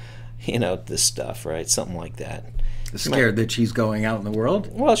 this stuff, right? Something like that. Scared that she's going out in the world?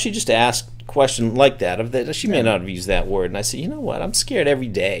 Well, she just asked a question like that. She may not have used that word. And I said, you know what? I'm scared every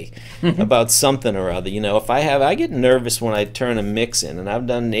day about something or other. If I get nervous when I turn a mix in, and I've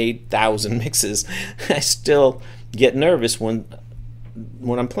done 8,000 mixes. I still get nervous when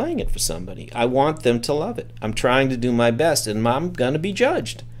I'm playing it for somebody. I want them to love it. I'm trying to do my best, and I'm going to be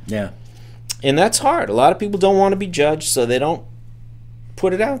judged. Yeah. And that's hard. A lot of people don't want to be judged, so they don't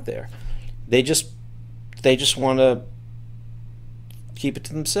put it out there. They just want to keep it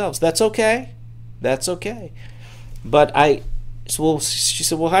to themselves. That's okay. That's okay. But she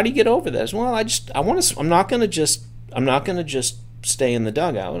said, well, how do you get over that? I said, well, I'm not going to just stay in the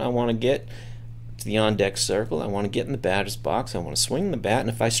dugout. I want to get to the on-deck circle. I want to get in the batter's box. I want to swing the bat. And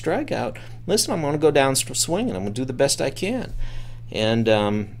if I strike out, listen, I'm going to go down swinging. I'm going to do the best I can. And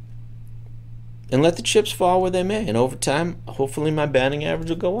let the chips fall where they may. And over time, hopefully my batting average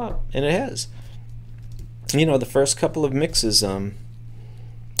will go up. And it has. The first couple of mixes,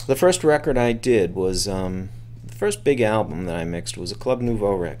 the first record I did was, the first big album that I mixed was a Club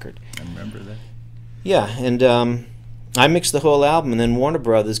Nouveau record. I remember that. Yeah, and I mixed the whole album, and then Warner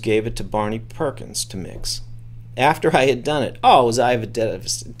Brothers gave it to Barney Perkins to mix. After I had done it, was I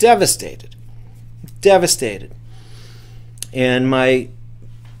devastated. Devastated. And my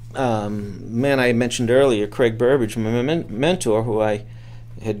man I mentioned earlier, Craig Burbage, my mentor, who I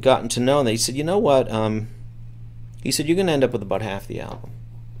had gotten to know, and he said, you know what, he said, you're going to end up with about half the album.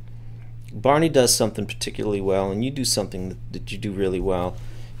 Barney does something particularly well, and you do something that you do really well.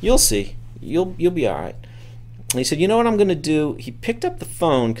 You'll see. You'll be all right. And he said, you know what I'm going to do? He picked up the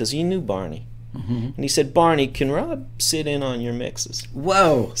phone because he knew Barney. Mm-hmm. And he said, Barney, can Rob sit in on your mixes?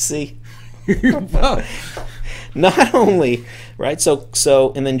 Whoa. See? Whoa. Not only, right?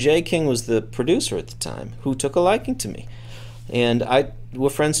 So, and then Jay King was the producer at the time who took a liking to me. And we're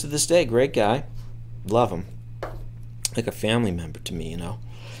friends to this day. Great guy. Love him. Like a family member to me,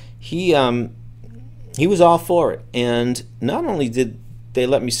 He was all for it. And not only did they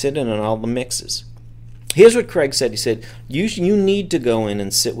let me sit in on all the mixes. Here's what Craig said. He said, you need to go in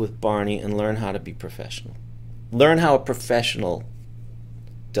and sit with Barney and learn how to be professional. Learn how a professional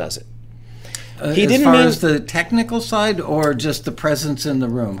does it. He didn't mean as the technical side or just the presence in the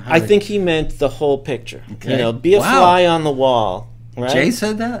room? I think he meant the whole picture. Okay. Be a fly on the wall. Right? Jay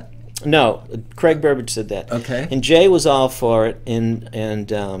said that? No, Craig Burbage said that. Okay. And Jay was all for it, and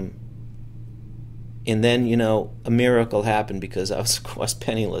then a miracle happened because I was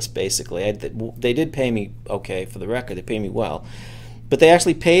penniless basically. They did pay me okay for the record. They paid me well, but they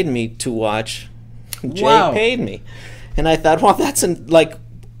actually paid me to watch. Jay paid me, and I thought, well, that's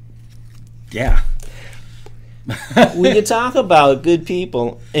yeah. When you talk about good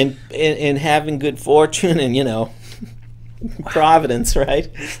people and having good fortune and Providence, right?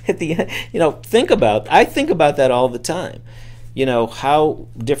 At the end, I think about that all the time. How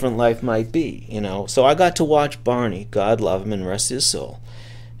different life might be. So I got to watch Barney, God love him and rest his soul,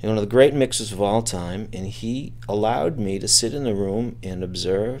 one of the great mixers of all time, and he allowed me to sit in the room and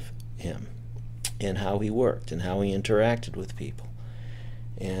observe him and how he worked and how he interacted with people,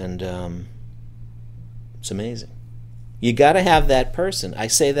 and it's amazing. You got to have that person. I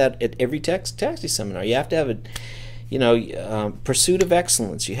say that at every taxi seminar. You have to have a pursuit of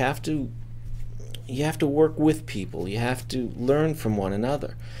excellence. You have to work with people. You have to learn from one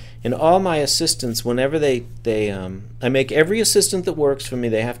another. And all my assistants, whenever I make every assistant that works for me,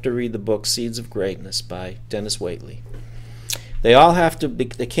 they have to read the book Seeds of Greatness by Dennis Waitley. They all have to.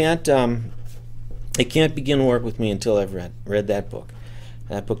 They can't begin work with me until I've read that book.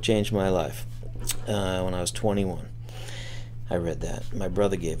 That book changed my life when I was 21. I read that. My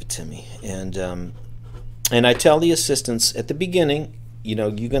brother gave it to me, and I tell the assistants at the beginning, you're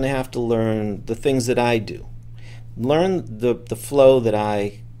going to have to learn the things that I do. Learn the flow that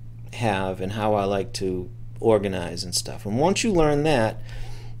I have and how I like to organize and stuff. And once you learn that,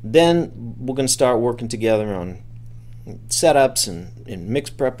 then we're going to start working together on setups and mix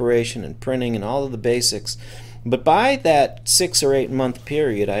preparation and printing and all of the basics. But by that 6 or 8 month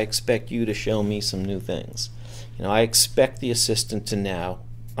period, I expect you to show me some new things. I expect the assistant to now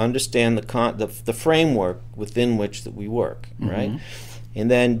understand the framework within which that we work, right? And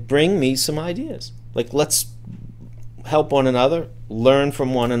then bring me some ideas. Like, let's help one another, learn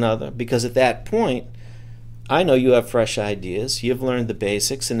from one another, because at that point, I know you have fresh ideas, you've learned the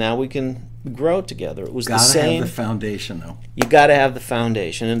basics, and now we can grow together. It was the same. Gotta have the foundation, though. You got to have the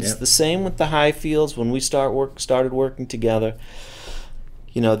foundation, and it's the same with the Highfields. When we started working together,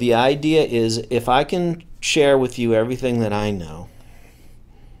 you know, the idea is, if I can share with you everything that I know,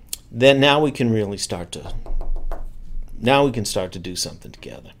 then now we can really start to do something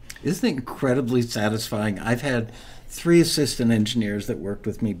together. Isn't it incredibly satisfying? I've had 3 assistant engineers that worked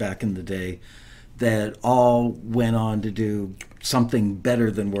with me back in the day that all went on to do something better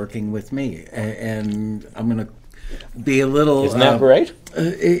than working with me. And I'm going to be a little... Isn't that great?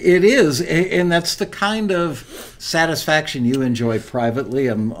 It is. And that's the kind of satisfaction you enjoy privately.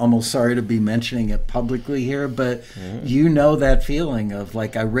 I'm almost sorry to be mentioning it publicly here, but you know that feeling of,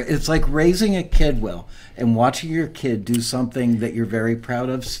 like, it's like raising a kid well and watching your kid do something that you're very proud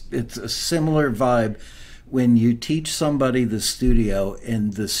of. It's a similar vibe when you teach somebody the studio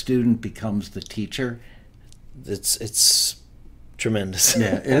and the student becomes the teacher. It's tremendous.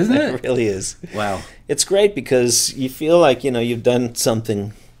 Yeah, isn't it? It really is. Wow. It's great because you feel like, you know, you've done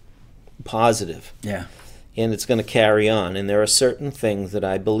something positive. Yeah. And it's going to carry on. And there are certain things that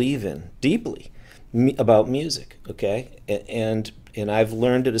I believe in deeply about music, okay? And I've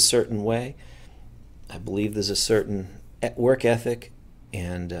learned it a certain way. I believe there's a certain work ethic,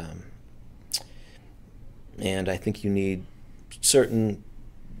 and I think you need certain,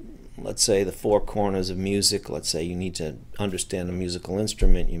 let's say, the 4 corners of music. Let's say you need to understand a musical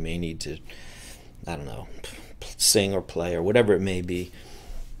instrument. You may need to, I don't know, sing or play or whatever it may be.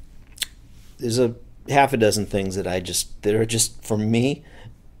 There's a half a dozen things that are just for me.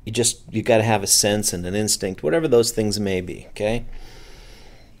 You got to have a sense and an instinct, whatever those things may be. Okay.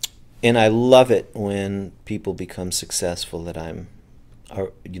 And I love it when people become successful that I've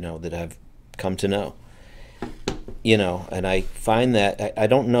come to know. You know, and I find that I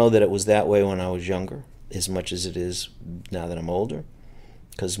don't know that it was that way when I was younger as much as it is now that I'm older.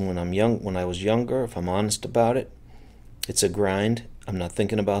 Because when I was younger, if I'm honest about it, it's a grind. I'm not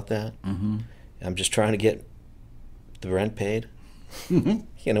thinking about that. I'm just trying to get the rent paid. And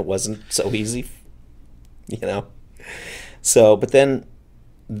it wasn't so easy, you know. So, but then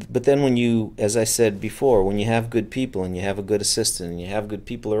when you, as I said before, when you have good people and you have a good assistant and you have good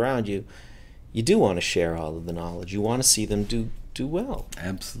people around you, you do want to share all of the knowledge. You want to see them do well.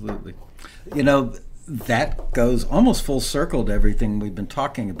 Absolutely. You know, that goes almost full circle to everything we've been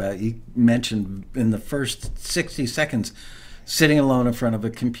talking about. You mentioned in the first 60 seconds sitting alone in front of a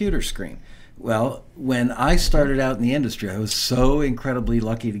computer screen. Well, when I started out in the industry, I was so incredibly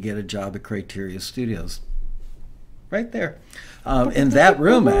lucky to get a job at Criteria Studios. Right there. In that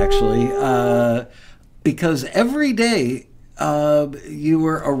room, actually, because every day you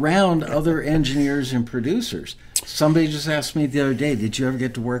were around other engineers and producers. Somebody just asked me the other day, did you ever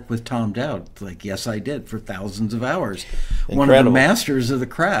get to work with Tom Dowd? Like, yes, I did, for thousands of hours. Incredible. One of the masters of the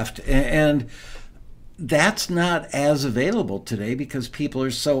craft. And that's not as available today because people are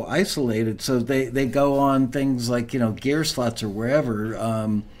so isolated. So they go on things like, you know, Gear Slots or wherever.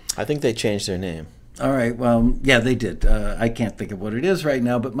 I think they changed their name. All right. Well, yeah, they did. I can't think of what it is right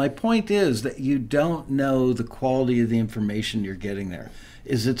now. But my point is that you don't know the quality of the information you're getting there.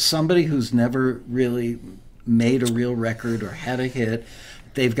 Is it somebody who's never really made a real record or had a hit?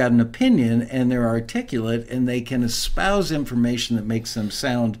 They've got an opinion and they're articulate and they can espouse information that makes them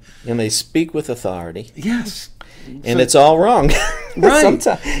sound... And they speak with authority. Yes. And it's all wrong. Right.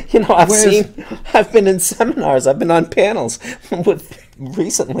 Sometimes, you know, I've been in seminars, I've been on panels with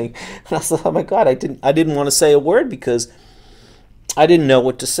recently, and I thought, oh my God, I didn't want to say a word because I didn't know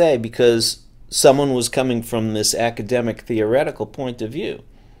what to say because someone was coming from this academic theoretical point of view.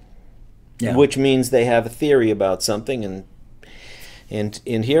 Yeah. Which means they have a theory about something, and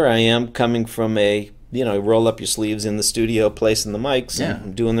here I am coming from a, you know, roll up your sleeves in the studio, placing the mics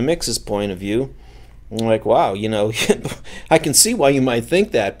and doing the mixes point of view. I'm like, wow, you know, I can see why you might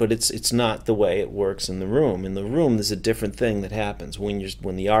think that, but it's not the way it works in the room. In the room, there's a different thing that happens when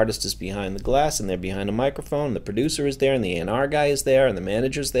the artist is behind the glass and they're behind a microphone, the producer is there, and the A&R guy is there, and the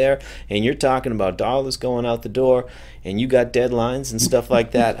manager's there, and you're talking about dollars going out the door, and you got deadlines and stuff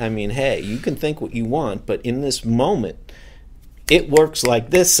like that. I mean, hey, you can think what you want, but in this moment, it works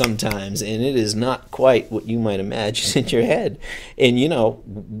like this sometimes, and it is not quite what you might imagine in your head. And, you know,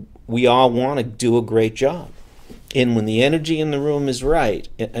 we all want to do a great job. And when the energy in the room is right,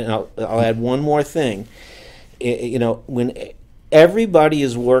 and I'll add one more thing, you know, when everybody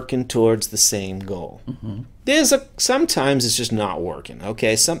is working towards the same goal, sometimes it's just not working.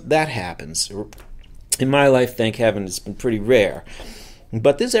 Okay, that happens. In my life, thank heaven, it's been pretty rare.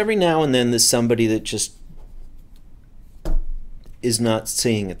 But there's every now and then there's somebody that just is not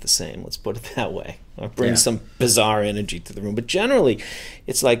seeing it the same. Let's put it that way. Or bring some bizarre energy to the room. But generally,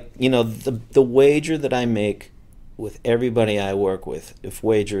 it's like, the wager that I make with everybody I work with, if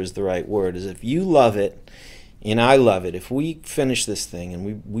wager is the right word, is if you love it and I love it, if we finish this thing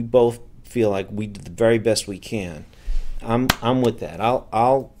and we both feel like we did the very best we can, I'm with that.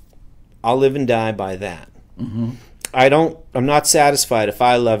 I'll live and die by that. Mm-hmm. I'm not satisfied if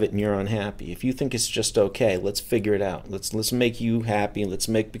I love it and you're unhappy. If you think it's just okay, let's figure it out. Let's make you happy.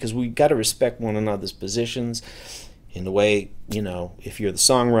 Because we got to respect one another's positions in the way, if you're the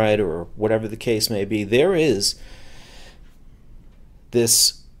songwriter or whatever the case may be, there is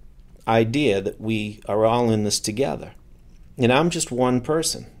this idea that we are all in this together. And I'm just one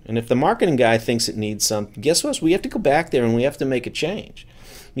person. And if the marketing guy thinks it needs something, guess what? We have to go back there and we have to make a change.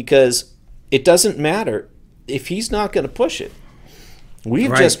 Because it doesn't matter if he's not going to push it.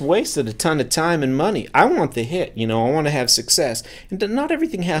 We've just wasted a ton of time and money. I want the hit. I want to have success. And not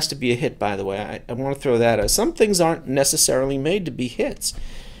everything has to be a hit, by the way. I want to throw that out. Some things aren't necessarily made to be hits.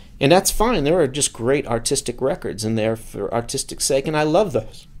 And that's fine. There are just great artistic records in there for artistic sake, and I love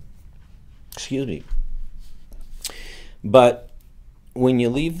those. Excuse me. But when you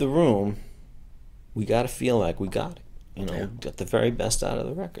leave the room, we got to feel like we got it. Got the very best out of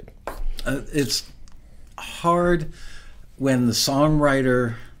the record. It's hard when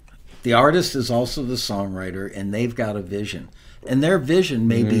the artist is also the songwriter, and they've got a vision. And their vision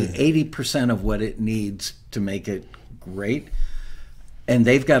may be 80% of what it needs to make it great. And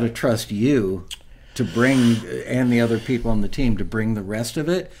they've got to trust you to bring, and the other people on the team, to bring the rest of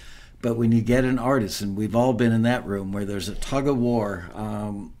it. But when you get an artist, and we've all been in that room, where there's a tug of war,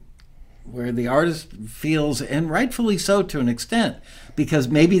 where the artist feels, and rightfully so to an extent, because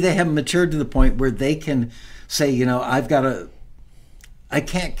maybe they haven't matured to the point where they can say, I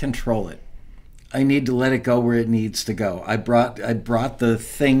can't control it. I need to let it go where it needs to go. I brought the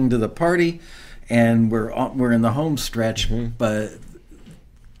thing to the party, and we're in the home stretch, but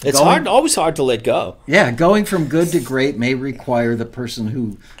it's always hard to let go. Yeah, going from good to great may require the person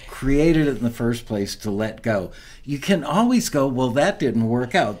who created it in the first place to let go. You can always go, well, that didn't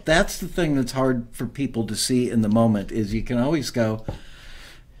work out. That's the thing that's hard for people to see in the moment, is you can always go,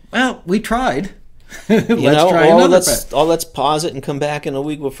 well, we tried. Try another. Let's pause it and come back in a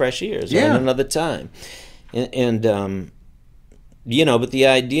week with fresh ears, or another time. But the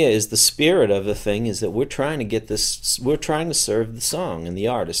idea is, the spirit of the thing is that we're trying to serve the song and the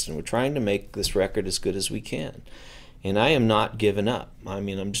artist, and we're trying to make this record as good as we can. And I am not giving up. I'm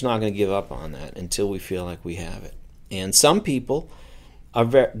just not going to give up on that until we feel like we have it. And some people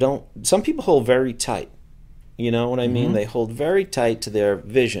some people hold very tight. You know what I mean? They hold very tight to their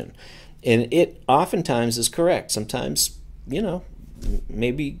vision. And it oftentimes is correct. Sometimes,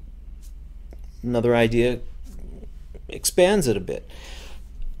 maybe another idea expands it a bit.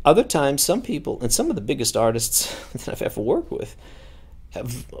 Other times, some people, and some of the biggest artists that I've ever worked with, have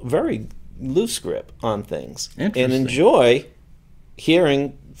very loose grip on things and enjoy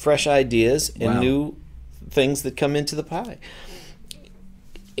hearing fresh ideas and new things that come into the pie.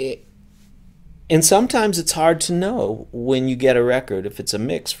 And sometimes it's hard to know when you get a record, if it's a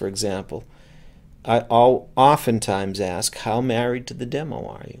mix, for example. I'll oftentimes ask, how married to the demo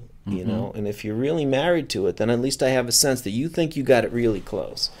are you? And if you're really married to it, then at least I have a sense that you think you got it really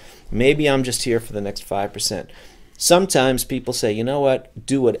close. Maybe I'm just here for the next 5%. Sometimes people say, you know what,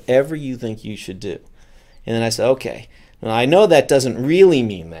 do whatever you think you should do. And then I say, okay, well, I know that doesn't really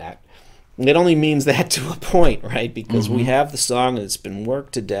mean that. It only means that to a point, right? Because we have the song and it's been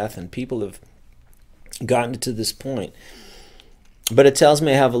worked to death and people have gotten it to this point. But it tells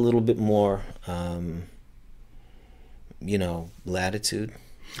me I have a little bit more, latitude.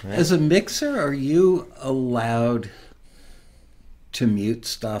 Right? As a mixer, are you allowed to mute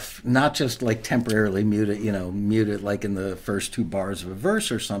stuff? Not just like temporarily mute it like in the first 2 bars of a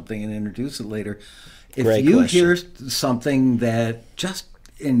verse or something and introduce it later. If Great you question. hear something that just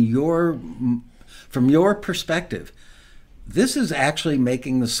from your perspective, this is actually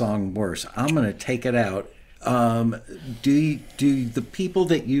making the song worse, I'm going to take it out. Do the people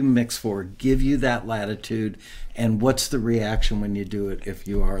that you mix for give you that latitude, and what's the reaction when you do it, if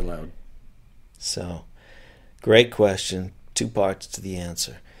you are allowed? So, great question. 2 parts to the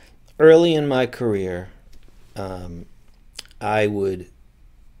answer. Early in my career, I would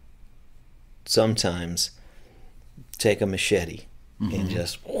sometimes take a machete and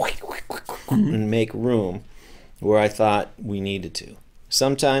just and make room where I thought we needed to.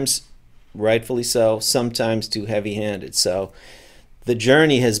 Sometimes rightfully so, sometimes too heavy-handed. So the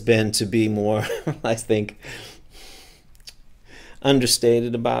journey has been to be more, I think,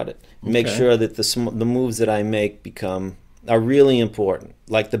 understated about it. Okay. Make sure that the moves that I make are really important.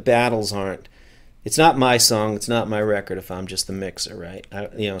 Like the battles aren't. It's not my song. It's not my record if I'm just the mixer, right?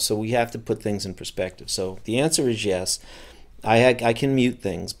 So we have to put things in perspective. So the answer is yes. I can mute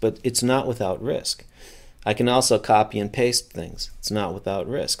things, but it's not without risk. I can also copy and paste things. It's not without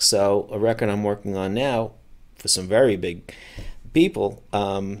risk. So a record I'm working on now for some very big people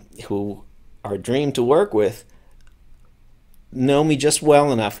who are a dream to work with know me just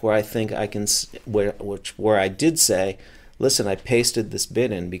well enough where I think I can, where I did say, listen, I pasted this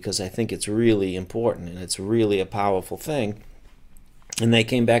bit in because I think it's really important and it's really a powerful thing. And they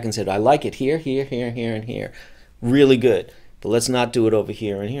came back and said, I like it here, here, here, here, and here. Really good. But let's not do it over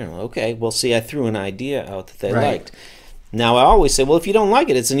here and here. Okay, well, see, I threw an idea out that they liked. Now, I always say, well, if you don't like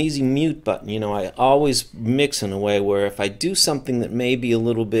it, it's an easy mute button. I always mix in a way where if I do something that may be a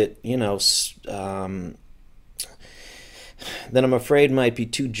little bit, that I'm afraid might be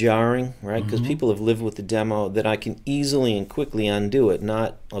too jarring, right? Because people have lived with the demo, that I can easily and quickly undo it.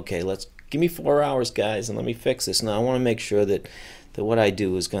 Not, okay, give me 4 hours, guys, and let me fix this. Now, I want to make sure that what I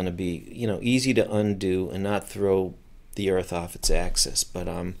do is going to be, easy to undo and not throw the earth off its axis. But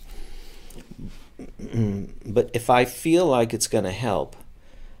if I feel like it's going to help,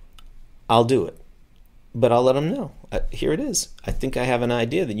 I'll do it. But I'll let them know. Here it is. I think I have an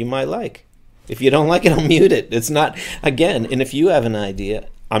idea that you might like. If you don't like it, I'll mute it. It's not, again, and if you have an idea,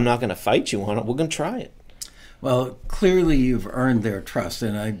 I'm not going to fight you on it. We're going to try it. Well, clearly you've earned their trust,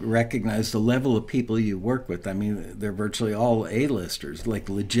 and I recognize the level of people you work with. I mean, they're virtually all A-listers, like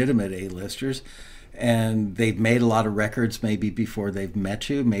legitimate A-listers, and they've made a lot of records maybe before they've met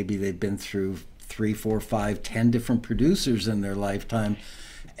you. Maybe they've been through 3, 4, 5, 10 different producers in their lifetime,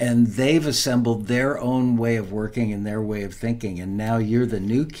 and they've assembled their own way of working and their way of thinking, and now you're the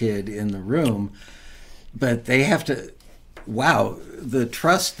new kid in the room, but they have to... Wow, the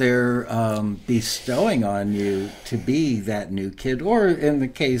trust they're bestowing on you to be that new kid, or in the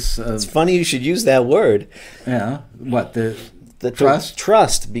case of... It's funny you should use that word. Yeah, what, the trust?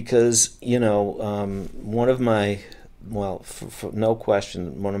 Trust, because, one of my, for no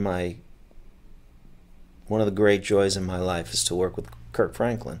question, one of the great joys in my life is to work with Kirk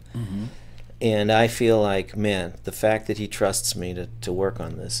Franklin. Mm-hmm. And I feel like, man, the fact that he trusts me to work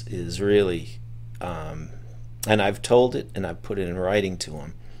on this is really... and I've told it and I've put it in writing to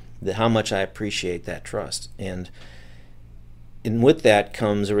him, that how much I appreciate that trust. And with that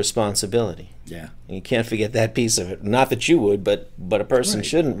comes a responsibility. Yeah. And you can't forget that piece of it. Not that you would, but a person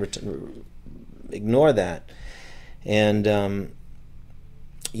shouldn't ignore that. And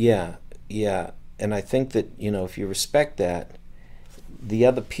yeah. And I think that, if you respect that, the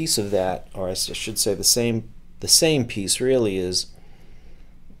other piece of that, or I should say the same piece really, is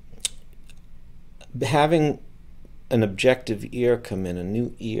having an objective ear come in, a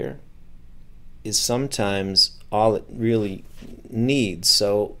new ear, is sometimes all it really needs.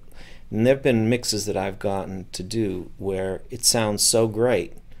 So there have been mixes that I've gotten to do where it sounds so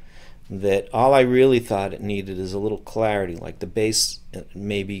great that all I really thought it needed is a little clarity, like the bass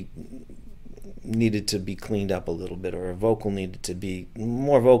maybe needed to be cleaned up a little bit, or a vocal needed to be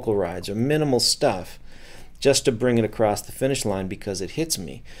more vocal rides, or minimal stuff, just to bring it across the finish line because it hits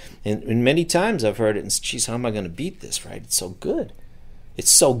me. And many times I've heard it, and geez, how am I going to beat this, right? It's so good.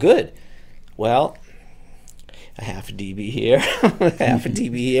 It's so good. Well, a half a dB here, half a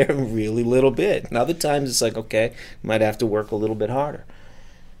dB here, a really little bit. And other times it's like, okay, might have to work a little bit harder.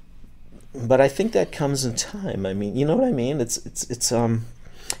 But I think that comes in time. I mean, you know what I mean?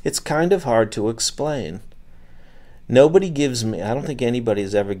 It's kind of hard to explain. Nobody gives me, I don't think anybody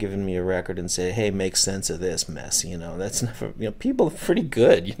has ever given me a record and say, hey, make sense of this mess, That's never, people are pretty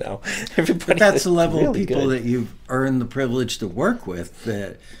good, Everybody. But that's the level really of people that you've earned the privilege to work with,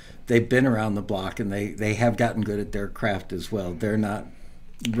 that they've been around the block and they have gotten good at their craft as well. They're not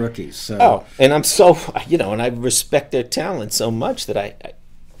rookies. So. Oh, and I'm so, and I respect their talent so much that I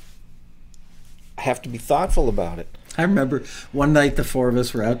have to be thoughtful about it. I remember one night the four of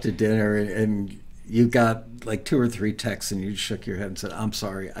us were out to dinner and you got like 2 or 3 texts and you shook your head and said, I'm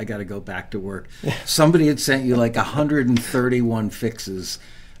sorry, I got to go back to work. Somebody had sent you like 131 fixes,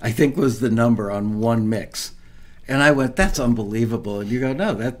 I think was the number on one mix. And I went, that's unbelievable. And you go,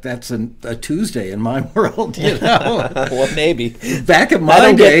 no, that's a Tuesday in my world, Well, maybe. Back in my day. I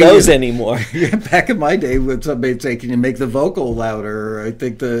don't get those anymore. Back in my day, when somebody'd say, can you make the vocal louder? Or I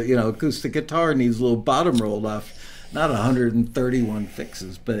think the acoustic guitar needs a little bottom rolled off. Not 131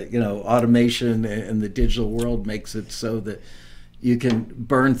 fixes, but automation and the digital world makes it so that you can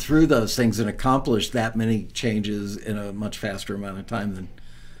burn through those things and accomplish that many changes in a much faster amount of time than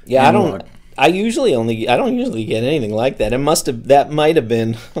analog. I don't usually get anything like that. That might have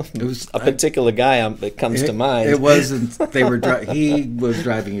been a particular guy that comes to mind. It wasn't. He was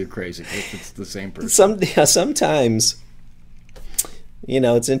driving you crazy. If it's the same person. Sometimes,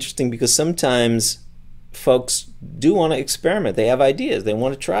 it's interesting because sometimes folks do want to experiment. They have ideas. They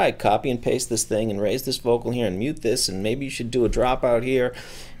want to try, copy and paste this thing and raise this vocal here and mute this, and maybe you should do a dropout here.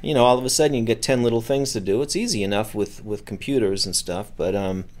 All of a sudden you get 10 little things to do. It's easy enough with computers and stuff, but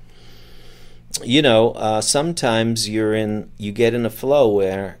sometimes you get in a flow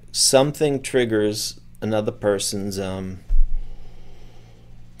where something triggers another person's.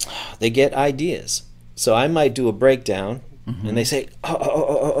 They get ideas. So I might do a breakdown, and they say,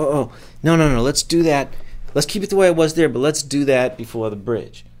 "Oh, no, let's do that. Let's keep it the way it was there, but let's do that before the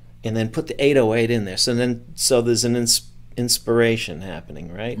bridge, and then put the 808 in there." So there's an inspiration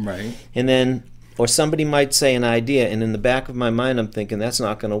happening, right? Right. And then. Or somebody might say an idea, and in the back of my mind I'm thinking, that's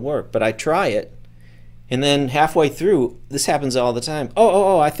not going to work. But I try it, and then halfway through, this happens all the time.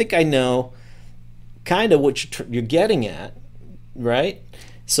 Oh, I think I know kind of what you're getting at, right?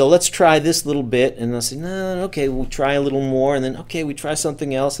 So let's try this little bit, and I'll say, no, okay, we'll try a little more, and then, okay, we try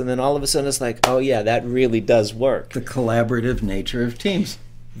something else, and then all of a sudden it's like, oh, yeah, that really does work. The collaborative nature of teams.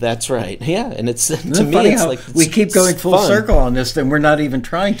 That's right. Yeah, and it's to me funny it's how like we keep going full fun. circle on this, and we're not even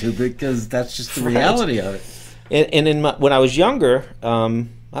trying to because that's just the reality of it. And when I was younger, I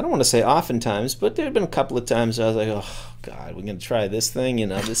don't want to say oftentimes, but there have been a couple of times I was like, oh God, we're going to try this thing,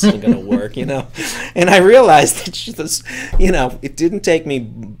 this isn't going to work, And I realized that it didn't take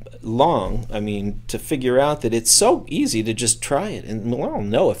me long, to figure out that it's so easy to just try it, and we'll all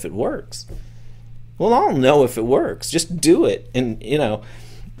know if it works. Just do it, and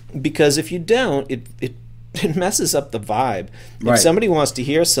because if you don't, it messes up the vibe. Right. If somebody wants to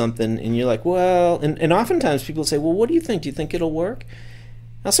hear something and you're like, well, and oftentimes people say, well, what do you think? Do you think it'll work?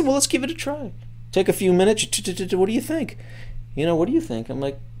 I said, well, let's give it a try. Take a few minutes. What do you think? What do you think? I'm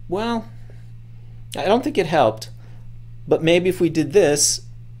like, well, I don't think it helped, but maybe if we did this,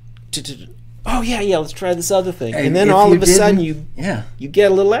 oh yeah, let's try this other thing, and then all of a sudden you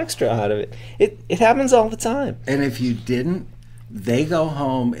get a little extra out of it. It happens all the time. And if you didn't, they go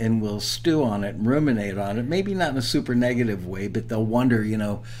home and will stew on it, ruminate on it, maybe not in a super negative way, but they'll wonder,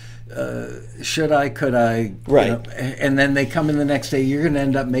 should I, could I? Right. And then they come in the next day, you're going to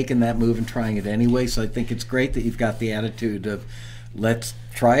end up making that move and trying it anyway. So I think it's great that you've got the attitude of, let's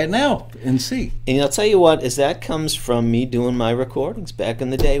try it now and see. And I'll tell you what, that comes from me doing my recordings back in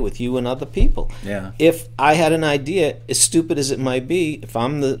the day with you and other people. Yeah. If I had an idea, as stupid as it might be, if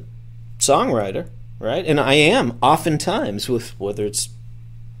I'm the songwriter, right? And I am oftentimes with whether it's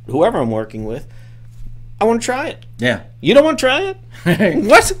whoever I'm working with, I want to try it. Yeah. You don't want to try it?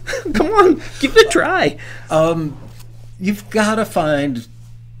 What? Come on, give it a try. You've got to find.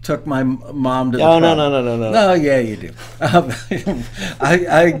 Took my mom to the prom. No. No, yeah, you do.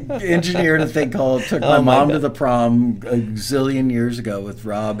 I engineered a thing called Took My Mom to the Prom a zillion years ago with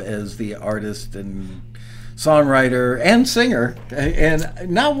Rob as the artist and songwriter and singer.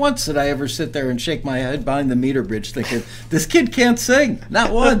 And not once did I ever sit there and shake my head behind the meter bridge thinking, this kid can't sing.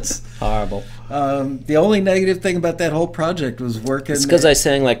 Not once. Horrible. The only negative thing about that whole project was working. It's because I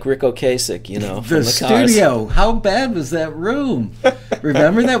sang like Rick Ocasek, the studio. How bad was that room?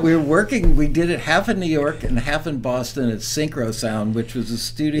 Remember that? We were working, we did it half in New York and half in Boston at Synchro Sound, which was a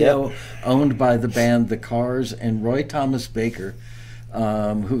studio owned by the band The Corrs and Roy Thomas Baker,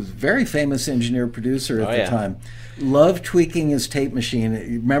 who's a very famous engineer-producer at the time. Loved tweaking his tape machine.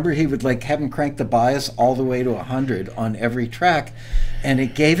 Remember, he would have him crank the bias all the way to 100 on every track, and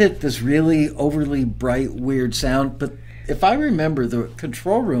it gave it this really overly bright, weird sound. But if I remember, the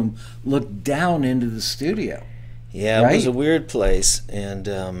control room looked down into the studio. Yeah, right? It was a weird place, and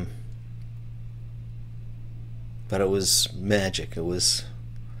but it was magic. It was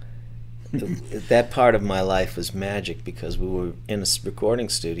that part of my life was magic because we were in a recording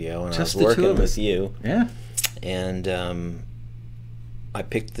studio, and Just I was working with us. you. Yeah. And I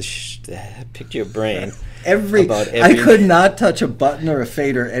picked picked your brain. I could not touch a button or a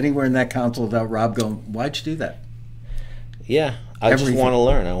fader anywhere in that console without Rob going, "Why'd you do that?" Yeah, I just want to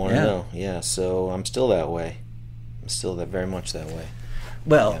learn. I want to Yeah. know. Yeah, so I'm still that way. I'm still very much that way.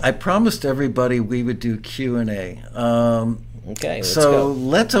 Well, I promised everybody we would do Q&A. Okay, let's so go.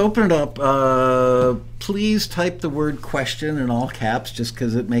 let's open it up. Please type the word question in all caps just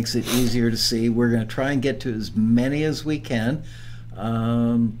because it makes it easier to see. We're going to try and get to as many as we can.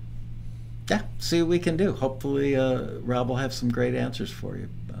 See what we can do. Hopefully Rob will have some great answers for you.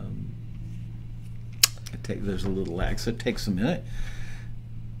 There's a little lag, so it takes a minute.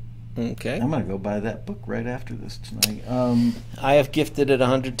 Okay. I'm going to go buy that book right after this tonight. I have gifted it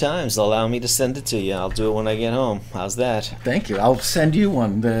 100 times. Allow me to send it to you. I'll do it when I get home. How's that? Thank you. I'll send you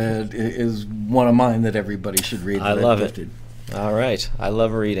one that is one of mine that everybody should read. I love it. All right. I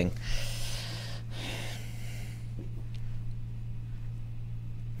love reading.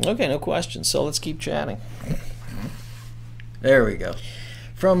 Okay, no questions. So let's keep chatting. There we go.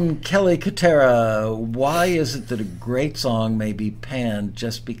 From Kelly Katera, why is it that a great song may be panned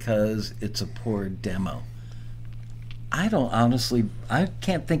just because it's a poor demo? I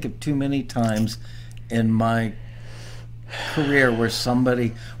can't think of too many times in my career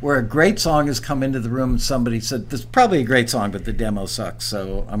where a great song has come into the room and somebody said, this is probably a great song, but the demo sucks,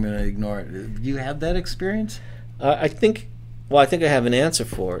 so I'm going to ignore it. You had that experience? I think I have an answer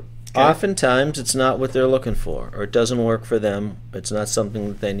for it. Okay. Oftentimes, it's not what they're looking for, or it doesn't work for them. It's not something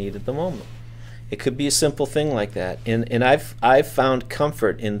that they need at the moment. It could be a simple thing like that, and I've found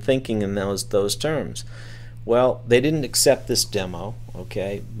comfort in thinking in those terms. Well, they didn't accept this demo,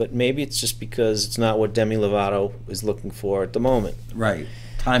 okay, but maybe it's just because it's not what Demi Lovato is looking for at the moment. Right.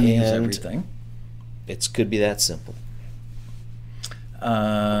 Timing is everything. It could be that simple.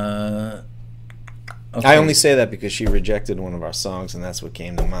 Okay. I only say that because she rejected one of our songs, and that's what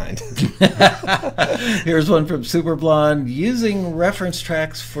came to mind. Here's one from Super Blonde. Using reference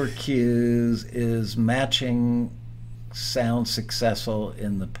tracks for cues is matching sound successful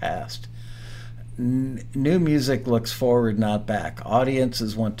in the past. New music looks forward, not back.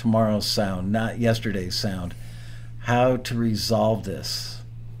 Audiences want tomorrow's sound, not yesterday's sound. How to resolve this?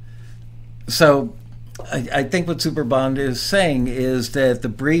 So I think what Super Bond is saying is that the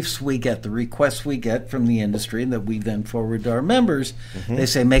briefs we get, the requests we get from the industry that we then forward to our members, they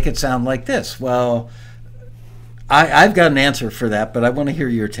say, make it sound like this. Well, I've got an answer for that, but I want to hear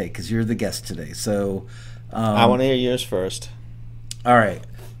your take because you're the guest today. So I want to hear yours first. All right.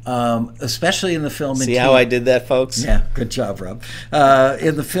 Especially in the film and TV. See how I did that, folks? Yeah, good job, Rob.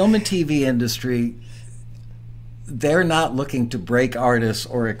 In the film and TV industry, they're not looking to break artists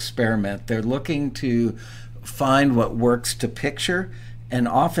or experiment. They're looking to find what works to picture, and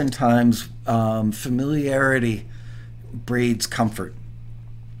oftentimes familiarity breeds comfort.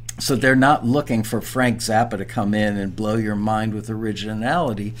 So they're not looking for Frank Zappa to come in and blow your mind with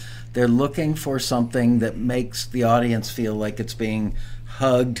originality. They're looking for something that makes the audience feel like it's being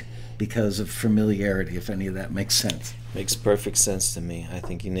hugged because of familiarity, if any of that makes sense. Makes perfect sense to me. I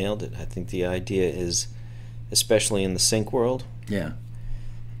think you nailed it. I think the idea is, especially in the sync world,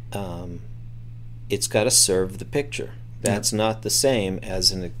 it's got to serve the picture. That's not the same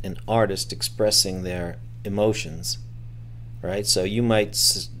as an artist expressing their emotions, right? So you might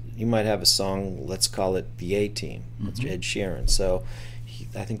have a song, let's call it The A-Team, with Ed Sheeran. So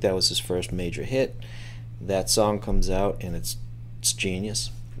I think that was his first major hit. That song comes out and it's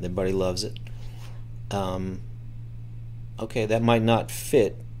genius. Everybody loves it. Okay, that might not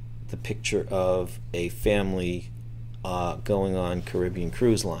fit the picture of a family going on Caribbean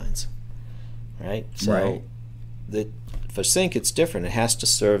cruise lines, right? So for sync, it's different. It has to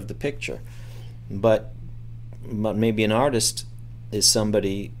serve the picture. But maybe an artist is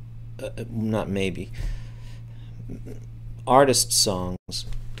somebody, not maybe, artist songs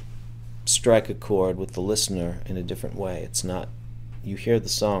strike a chord with the listener in a different way. It's not, you hear the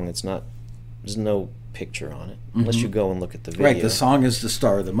song, it's not, there's no picture on it, unless you go and look at the video. Right, the song is the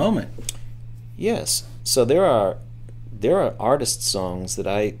star of the moment. Yes. So there are artist songs that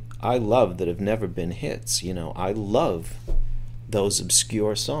I love that have never been hits. You know, I love those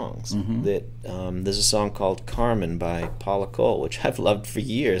obscure songs. That there's a song called Carmen by Paula Cole, which I've loved for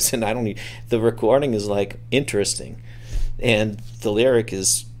years, and the recording is like interesting, and the lyric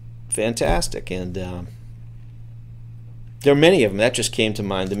is fantastic, and there are many of them that just came to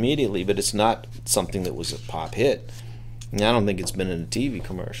mind immediately, but it's not something that was a pop hit. And I don't think it's been in a TV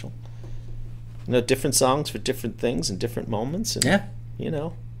commercial. You know, different songs for different things and different moments, and you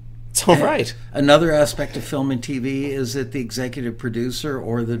know, it's all right. Another aspect of film and TV is that the executive producer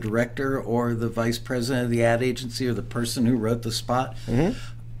or the director or the vice president of the ad agency or the person who wrote the spot,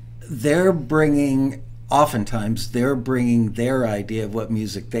 oftentimes they're bringing their idea of what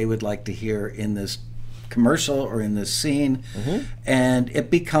music they would like to hear in this commercial or in this scene, and it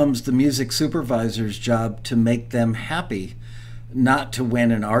becomes the music supervisor's job to make them happy, not to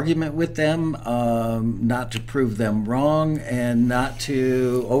win an argument with them, not to prove them wrong, and not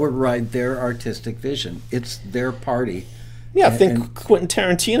to override their artistic vision. It's their party. Yeah, think Quentin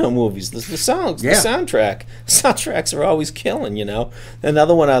Tarantino movies. The songs, the soundtrack. Soundtracks are always killing, you know.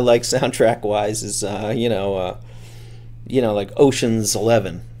 Another one I like soundtrack-wise is, like Ocean's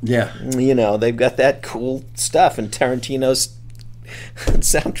 11. Yeah. They've got that cool stuff, and Tarantino's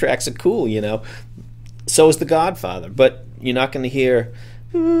soundtracks are cool, So is The Godfather, but you're not going to hear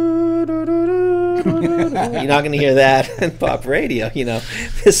you're not going to hear that in pop radio.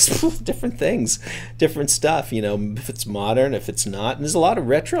 There's different things, different stuff, if it's modern, if it's not. And there's a lot of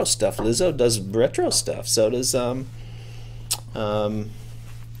retro stuff. Lizzo does retro stuff. So does there's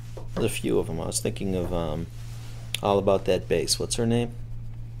a few of them. I was thinking of All About That Bass. What's her name?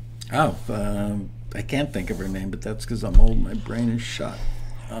 Oh, I can't think of her name, but that's because I'm old. My brain is shot.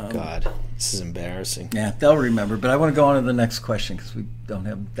 God, this is embarrassing. Yeah, they'll remember. But I want to go on to the next question because we don't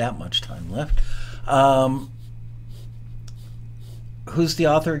have that much time left. Who's the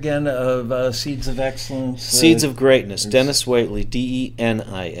author again of Seeds of Excellence? Seeds of Greatness. Dennis Waitley,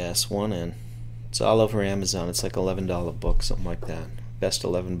 Denis, 1 N. It's all over Amazon. It's like $11 book, something like that. Best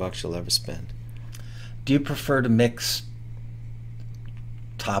 $11 you'll ever spend. Do you prefer to mix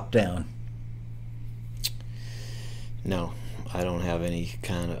top down? No. I don't have any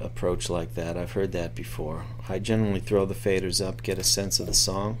kind of approach like that. I've heard that before. I generally throw the faders up, get a sense of the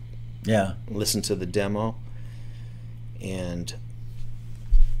song, listen to the demo, and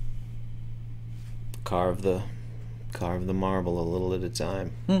carve the marble a little at a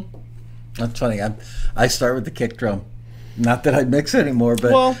time. That's funny. I start with the kick drum. Not that I mix anymore,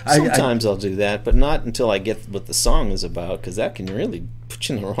 but sometimes I'll do that, but not until I get what the song is about, because that can really put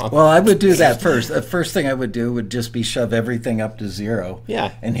you in the wrong. Well, I would do that first. The first thing I would do would just be shove everything up to 0,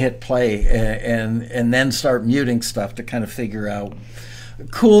 and hit play, and then start muting stuff to kind of figure out.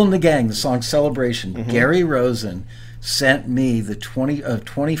 Cool and the Gang, the song Celebration. Mm-hmm. Gary Rosen sent me the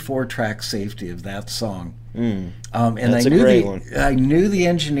 24-track safety of that song. And that's a great one. I knew the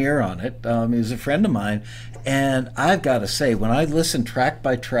engineer on it. He was a friend of mine. And I've got to say, when I listened track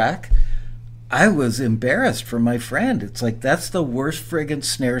by track, I was embarrassed for my friend. It's like, that's the worst friggin'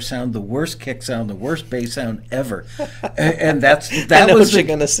 snare sound, the worst kick sound, the worst bass sound ever. And that I know was what you're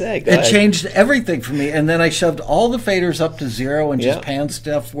going to say. It changed everything for me. And then I shoved all the faders up to 0 and just panned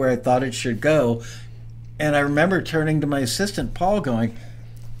stuff where I thought it should go. And I remember turning to my assistant, Paul, going,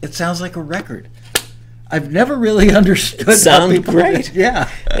 it sounds like a record. I've never really understood. It sounds great.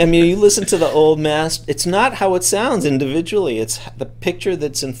 Yeah. I mean, you listen to the old master. It's not how it sounds individually. It's the picture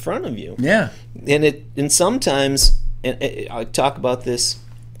that's in front of you. Yeah. And sometimes, I talk about this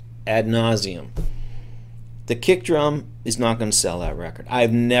ad nauseum. The kick drum is not going to sell that record.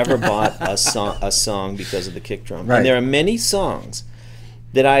 I've never bought a song because of the kick drum. Right. And there are many songs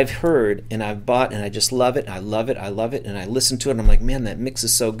that I've heard and I've bought and I just love it. I love it. And I listen to it and I'm like, man, that mix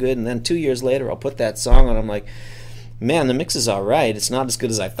is so good. And then 2 years later, I'll put that song on. And I'm like, man, the mix is all right. It's not as good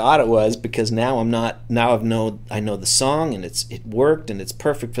as I thought it was, because now I know the song and it worked and it's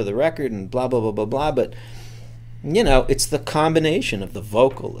perfect for the record and blah blah blah blah blah. But it's the combination of the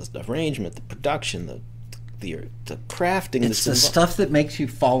vocal, the arrangement, the production, the crafting. It's the stuff that makes you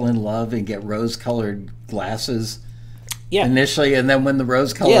fall in love and get rose-colored glasses. Yeah. Initially, and then when the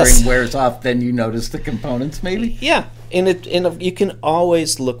rose coloring wears off, then you notice the components, maybe? Yeah, and you can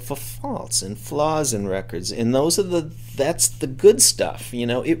always look for faults and flaws in records, and that's the good stuff,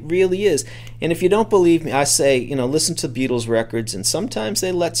 it really is. And if you don't believe me, I say, listen to Beatles records, and sometimes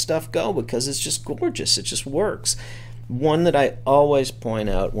they let stuff go because it's just gorgeous, it just works. One that I always point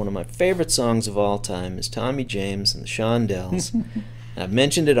out, one of my favorite songs of all time, is Tommy James and the Shondells. I've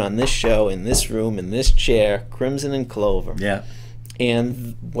mentioned it on this show, in this room, in this chair, Crimson and Clover. Yeah.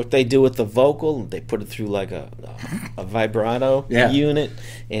 And what they do with the vocal, they put it through like a vibrato unit,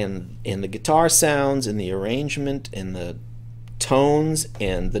 and the guitar sounds, and the arrangement, and the tones,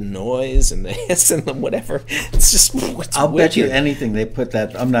 and the noise, and the hiss, and the whatever. It's just, I'll bet you anything they put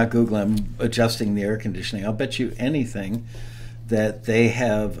that. I'm not Googling, I'm adjusting the air conditioning. I'll bet you anything that they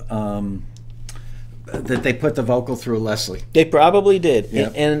have... that they put the vocal through Leslie. They probably did.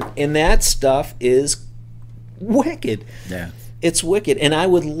 Yep. And that stuff is wicked. Yeah. It's wicked. And I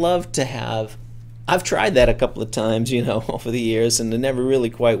would love to have... I've tried that a couple of times, over the years, and it never really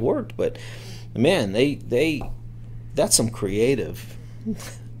quite worked. But, man, that's some creative,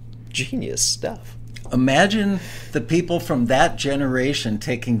 genius stuff. Imagine the people from that generation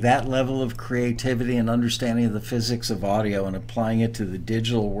taking that level of creativity and understanding of the physics of audio and applying it to the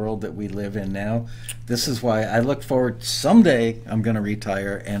digital world that we live in now. This is why I look forward, someday I'm going to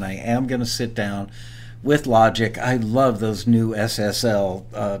retire and I am going to sit down with Logic. I love those new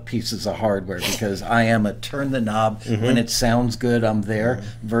SSL pieces of hardware, because I am a turn the knob, when it sounds good, I'm there,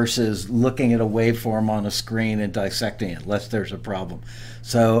 versus looking at a waveform on a screen and dissecting it, lest there's a problem.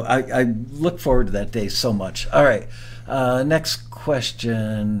 So I look forward to that day so much. All right, next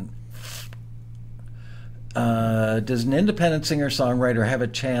question. Does an independent singer-songwriter have a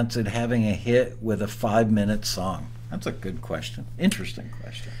chance at having a hit with a 5-minute song? That's a good question. Interesting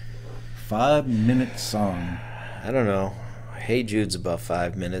question. 5-minute song. I don't know. Hey Jude's about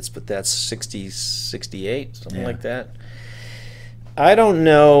 5 minutes, but that's 60, 68, something like that. I don't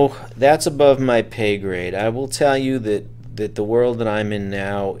know. That's above my pay grade. I will tell you that the world that I'm in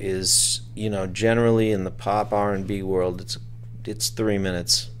now is, generally in the pop R&B world, it's 3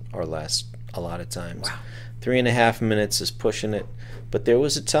 minutes or less a lot of times. Wow. 3.5 minutes is pushing it. But there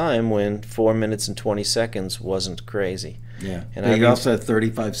was a time when 4 minutes and 20 seconds wasn't crazy. Yeah. And you also had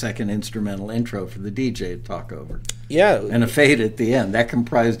 35-second instrumental intro for the DJ to talk over. Yeah. And a fade at the end. That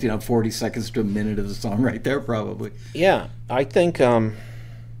comprised, 40 seconds to a minute of the song right there, probably. Yeah. I think, do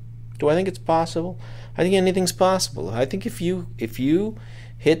I think it's possible? I think anything's possible. I think if you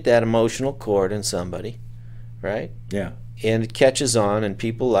hit that emotional chord in somebody, right? Yeah. And it catches on and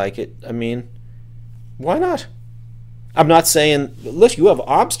people like it, why not? I'm not saying, look, you have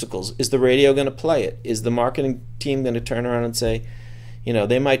obstacles. Is the radio going to play it? Is the marketing team going to turn around and say,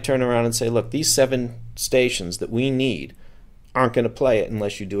 they might turn around and say, look, these 7 stations that we need aren't going to play it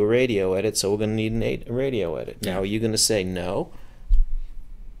unless you do a radio edit, so we're going to need a radio edit. Yeah. Now, are you going to say no?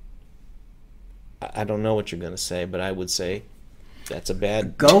 I don't know what you're going to say, but I would say that's a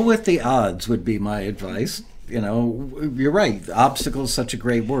bad... Go with the odds would be my advice. You're right. Obstacle is such a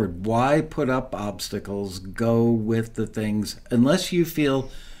great word. Why put up obstacles? Go with the things, unless you feel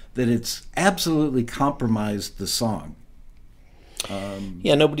that it's absolutely compromised the song.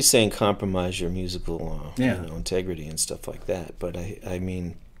 Nobody's saying compromise your musical integrity and stuff like that. But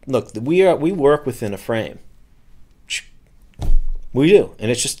look, we work within a frame. We do,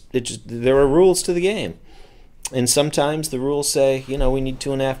 and it's just there are rules to the game, and sometimes the rules say we need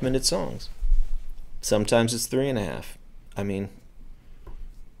 2.5 minute songs. Sometimes it's 3.5.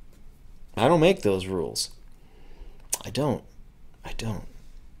 I don't make those rules. I don't.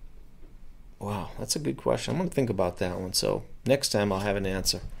 Wow, that's a good question. I'm going to think about that one. So next time I'll have an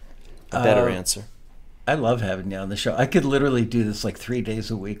answer, a better answer. I love having you on the show. I could literally do this like 3 days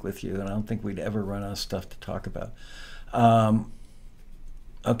a week with you, and I don't think we'd ever run out of stuff to talk about.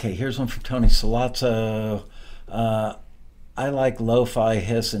 Okay, here's one from Tony Salazzo. I like lo-fi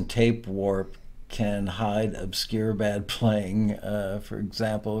hiss and tape warp can hide obscure bad playing. For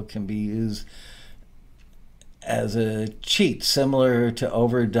example, can be used as a cheat, similar to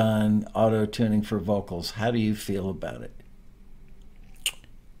overdone auto-tuning for vocals. How do you feel about it?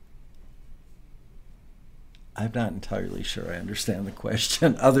 I'm not entirely sure I understand the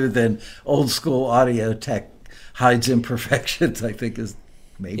question, other than old school audio tech hides imperfections, I think is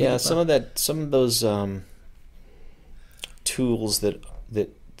maybe. Yeah, some of those tools that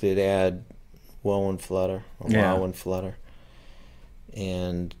add whoa and flutter, or wow and flutter,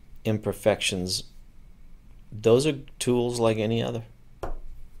 and imperfections. Those are tools like any other.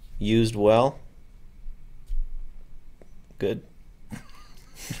 Used well, good.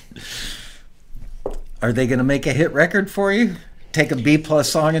 Are they going to make a hit record for you? Take a B+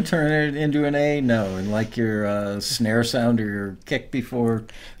 song and turn it into an A? No. And like your snare sound or your kick before,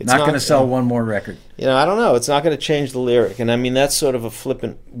 it's not going to sell one more record. I don't know. It's not going to change the lyric. And that's sort of a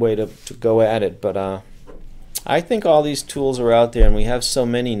flippant way to go at it. But I think all these tools are out there, and we have so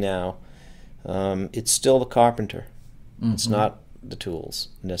many now. It's still the carpenter. Mm-hmm. It's not the tools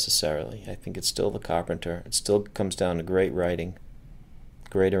necessarily. I think it's still the carpenter. It still comes down to great writing,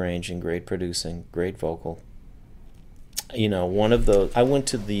 great arranging, great producing, great vocal. One of those, I went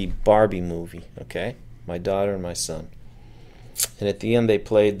to the Barbie movie, okay? My daughter and my son. And at the end they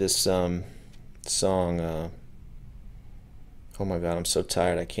played this song, oh my God, I'm so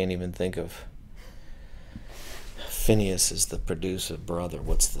tired I can't even think of. Phineas is the producer brother.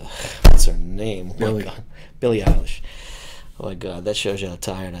 What's her name? Billie. Billie Eilish. Oh my God, that shows you how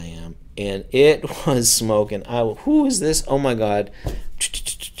tired I am. And it was smoking. Who is this? Oh my God.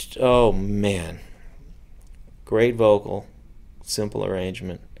 Oh man. Great vocal, simple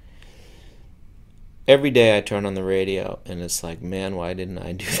arrangement. Every day I turn on the radio and it's like, man, why didn't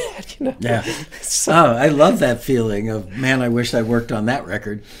I do that? Yeah. I love that feeling of, man, I wish I worked on that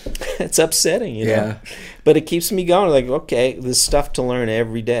record. It's upsetting, Yeah. But it keeps me going. Like, okay, there's stuff to learn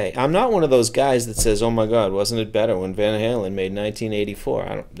every day. I'm not one of those guys that says, oh my God, wasn't it better when Van Halen made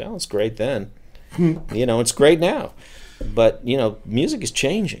 1984? No, it's great then. It's great now. But, music is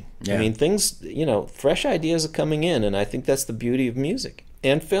changing. Yeah. Things, fresh ideas are coming in, and I think that's the beauty of music.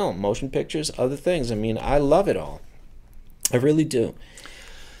 And film, motion pictures, other things. I love it all. I really do.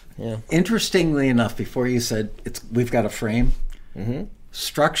 Yeah. Interestingly enough, before you said we've got a frame, mm-hmm.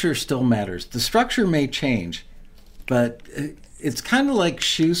 Structure still matters. The structure may change, but it's kind of like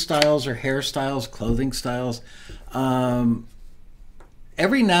shoe styles or hairstyles, clothing styles.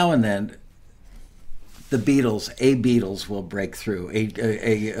 Every now and then, the Beatles will break through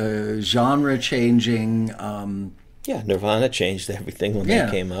a genre-changing. Nirvana changed everything when they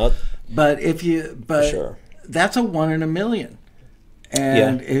came out. But Sure. That's a 1 in a million.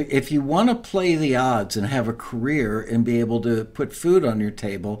 And if you want to play the odds and have a career and be able to put food on your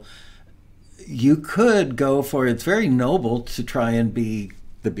table, you could go for it. It's very noble to try and be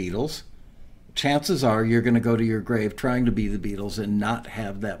the Beatles. Chances are you're going to go to your grave trying to be the Beatles and not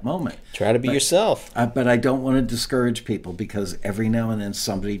have that moment. Try to be yourself. But I don't want to discourage people because every now and then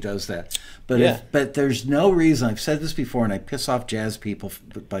somebody does that. But there's no reason. I've said this before, and I piss off jazz people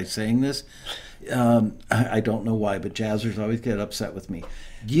by saying this. I don't know why, but jazzers always get upset with me.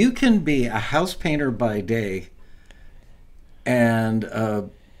 You can be a house painter by day and a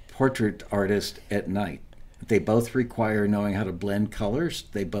portrait artist at night. They both require knowing how to blend colors.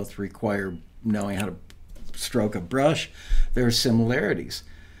 They both require knowing how to stroke a brush. There are similarities.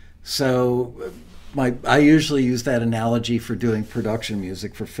 So I usually use that analogy for doing production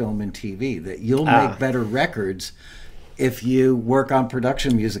music for film and TV, that you'll make better records if you work on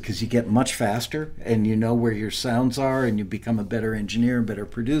production music because you get much faster and you know where your sounds are and you become a better engineer, a better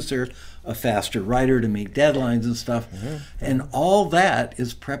producer, a faster writer to meet deadlines and stuff. Mm-hmm. And all that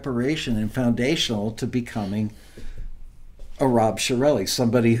is preparation and foundational to becoming a Rob Chiarelli,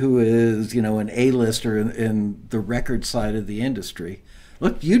 somebody who is, an A-lister in the record side of the industry.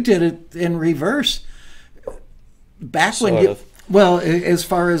 Look, you did it in reverse. Well, as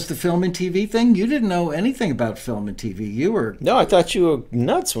far as the film and TV thing, you didn't know anything about film and TV. You were... No, I thought you were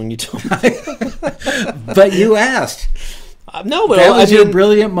nuts when you told me. But you asked. No, but that was your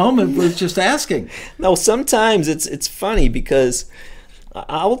brilliant moment, was just asking. No, sometimes it's funny because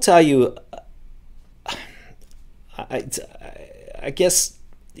I will tell you, I guess,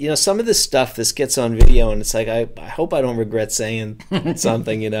 some of this stuff, this gets on video, and it's like, I hope I don't regret saying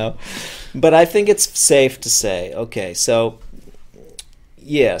something, But I think it's safe to say, okay, so,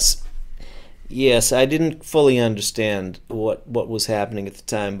 yes, I didn't fully understand what was happening at the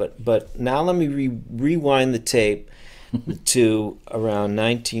time, but now let me rewind the tape to around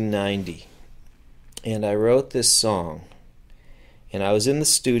 1990, and I wrote this song, and I was in the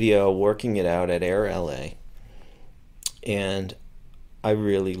studio working it out at Air LA, and I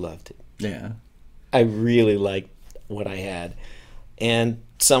really loved it. Yeah. I really liked what I had. And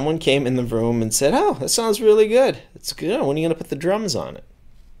someone came in the room and said, "Oh, that sounds really good. It's good. When are you going to put the drums on it?"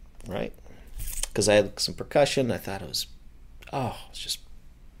 Right? Because I had some percussion. I thought it was just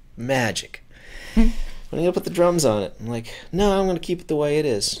magic. When are you going to put the drums on it? I'm like, "No, I'm going to keep it the way it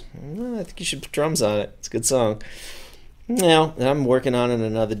is." "Well, I think you should put drums on it. It's a good song." Now, I'm working on it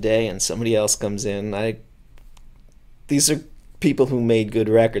another day, and somebody else comes in. These are people who made good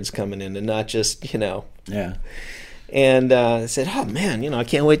records coming in, and not just, Yeah. And I said, "Oh, man, I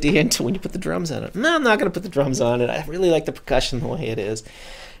can't wait to hear until when you put the drums on it." "No, I'm not going to put the drums on it. I really like the percussion the way it is."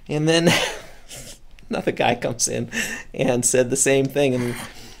 And then another guy comes in and said the same thing.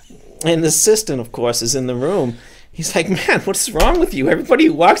 And the assistant, of course, is in the room. He's like, "Man, what's wrong with you? Everybody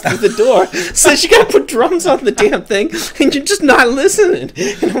who walks through the door says you got to put drums on the damn thing, and you're just not listening."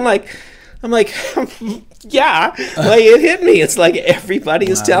 And I'm like, yeah, like it hit me. It's like everybody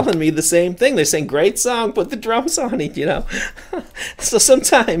is telling me the same thing. They're saying, "Great song, put the drums on it," So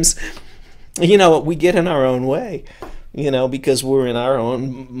sometimes, we get in our own way, because we're in our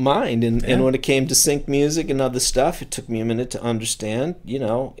own mind. And when it came to sync music and other stuff, it took me a minute to understand,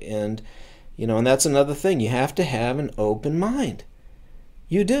 and that's another thing. You have to have an open mind.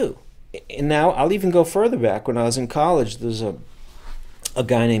 You do. And now I'll even go further back. When I was in college, there's a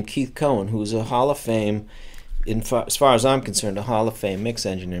guy named Keith Cohen, who's a Hall of Fame, as far as I'm concerned, a Hall of Fame mix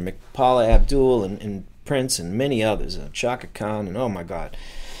engineer. Paula Abdul and Prince and many others, Chaka Khan, and oh my God.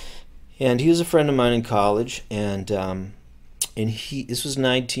 And he was a friend of mine in college, and this was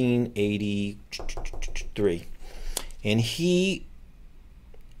 1983, and he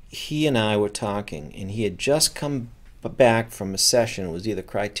and I were talking, and he had just come back from a session. It was either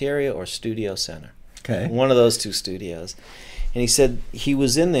Criteria or Studio Center. Okay. One of those two studios. And he said he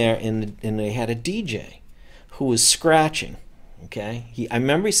was in there, and they had a DJ who was scratching. Okay, I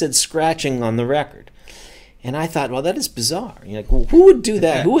remember he said scratching on the record, and I thought, well, that is bizarre. Well, who would do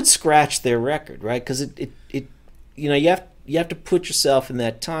that? Who would scratch their record, right? Because you have to put yourself in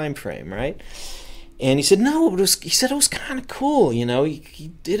that time frame, right? And he said no, he said it was kind of cool. He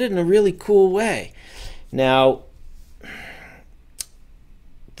did it in a really cool way. Now,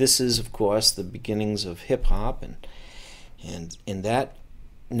 this is, of course, the beginnings of hip hop, and that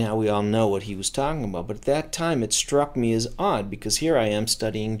now we all know what he was talking about. But at that time, it struck me as odd because here I am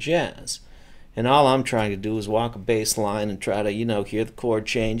studying jazz. And all I'm trying to do is walk a bass line and try to, hear the chord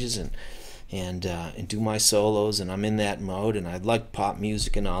changes and do my solos, and I'm in that mode, and I like pop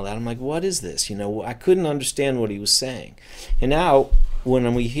music and all that. I'm like, what is this? I couldn't understand what he was saying. And now,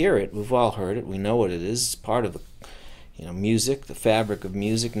 when we hear it, we've all heard it, we know what it is. It's part of the, music, the fabric of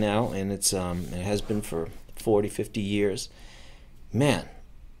music now, and it has been for 40, 50 years. Man,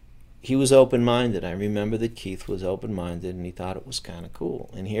 he was open-minded. I remember that Keith was open-minded, and he thought it was kind of cool.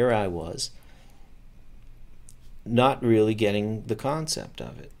 And here I was, not really getting the concept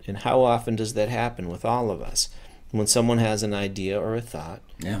of it. And how often does that happen with all of us? When someone has an idea or a thought,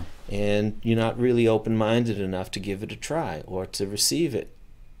 and you're not really open-minded enough to give it a try or to receive it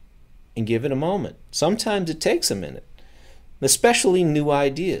and give it a moment. Sometimes it takes a minute, especially new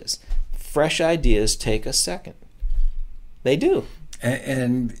ideas. Fresh ideas take a second. They do.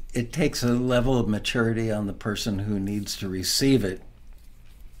 And it takes a level of maturity on the person who needs to receive it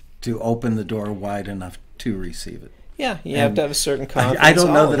to open the door wide enough to receive it. Yeah, you have to have a certain confidence. I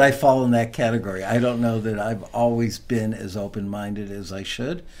don't know that I fall in that category. I don't know that I've always been as open-minded as I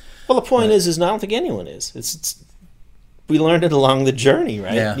should. Well, the point is I don't think anyone is. It's we learned it along the journey,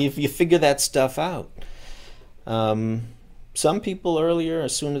 right? Yeah. You figure that stuff out. Some people earlier or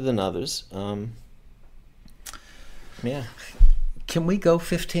sooner than others. Yeah. Can we go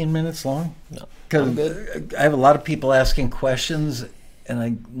 15 minutes long? No. Because I have a lot of people asking questions, and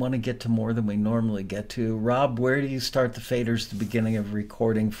I want to get to more than we normally get to. Rob, where do you start the faders at the beginning of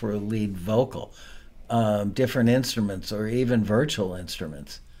recording for a lead vocal? Different instruments or even virtual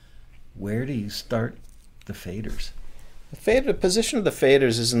instruments. Where do you start the faders? The position of the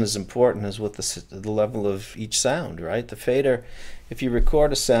faders isn't as important as what the level of each sound, right? The fader, if you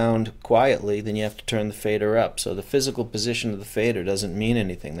record a sound quietly, then you have to turn the fader up. So the physical position of the fader doesn't mean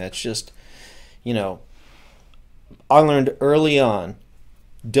anything. That's just, I learned early on,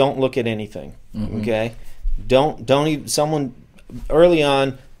 don't look at anything, okay? Don't even, early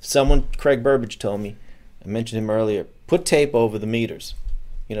on, Craig Burbage told me, I mentioned him earlier, put tape over the meters.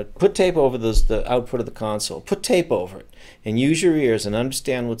 Put tape over the output of the console. Put tape over it, and use your ears and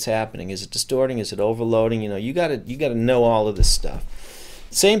understand what's happening. Is it distorting? Is it overloading? You got to know all of this stuff.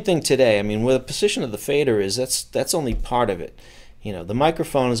 Same thing today. I mean, where the position of the fader is, that's only part of it. The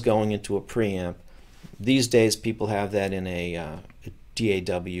microphone is going into a preamp. These days, people have that in a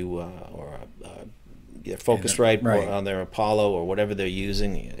DAW or a Focusrite on their Apollo or whatever they're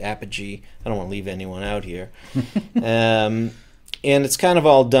using, Apogee. I don't want to leave anyone out here. And it's kind of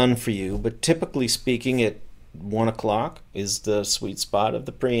all done for you, but typically speaking, at 1 o'clock is the sweet spot of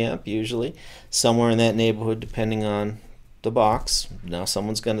the preamp, usually. Somewhere in that neighborhood, depending on the box. Now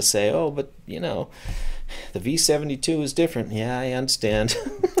someone's going to say, oh, but, the V72 is different. Yeah, I understand.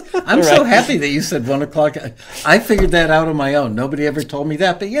 I'm so happy that you said 1 o'clock. I figured that out on my own. Nobody ever told me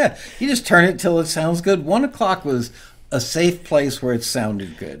that. But yeah, you just turn it till it sounds good. 1 o'clock was a safe place where it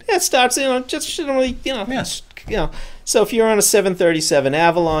sounded good. Yeah, it starts, So if you're on a 737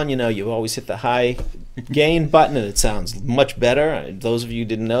 Avalon, you always hit the high gain button and it sounds much better. Those of you who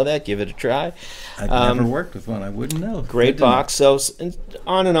didn't know that, give it a try. I've never worked with one. I wouldn't know. Great box. So and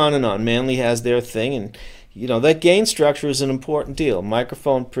on and on and on. Manley has their thing, and that gain structure is an important deal.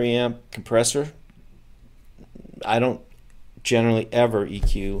 Microphone, preamp, compressor. I don't generally ever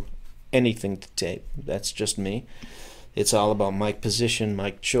EQ anything to tape. That's just me. It's all about mic position,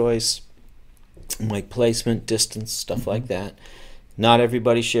 mic choice, mic placement, distance, stuff like that. Not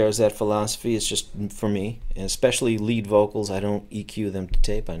everybody shares that philosophy. It's just for me, and especially lead vocals. I don't EQ them to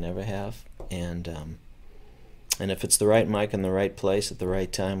tape. I never have. And if it's the right mic in the right place at the right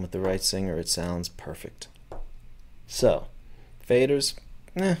time with the right singer, it sounds perfect. So, faders,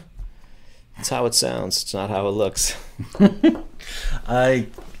 it's how it sounds. It's not how it looks. I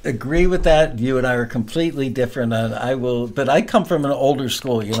agree with that. You and I are completely different. But I come from an older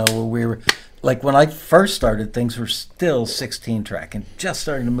school, where we were. Like when I first started, things were still 16-track and just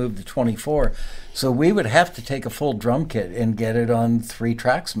starting to move to 24. So we would have to take a full drum kit and get it on 3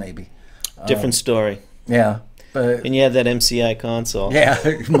 tracks maybe. Different story. Yeah. And you have that MCI console. Yeah,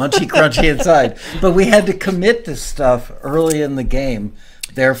 munchy crunchy inside. But we had to commit to stuff early in the game.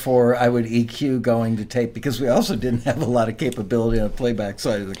 Therefore, I would EQ going to tape because we also didn't have a lot of capability on the playback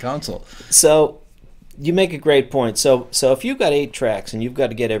side of the console. So you make a great point. So if you've got 8 tracks and you've got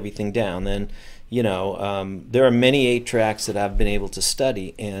to get everything down, then there are many 8 tracks that I've been able to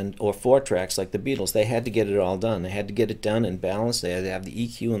study, or 4 tracks like the Beatles. They had to get it all done. They had to get it done and balanced. They had to have the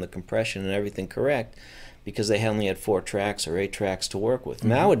EQ and the compression and everything correct. because they only had 4 tracks or 8 tracks to work with.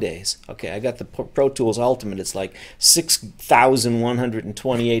 Nowadays, okay, I got the Pro Tools Ultimate. It's like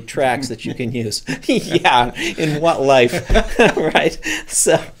 6,128 tracks that you can use. Yeah, in what life, right?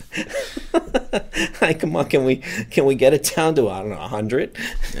 So, like, come on, can we get it down to, I don't know, 100?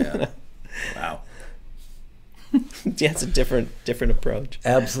 Yeah. Wow. Yeah, it's a different approach.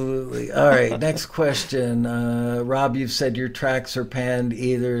 Absolutely. All right, next question. Rob, you've said your tracks are panned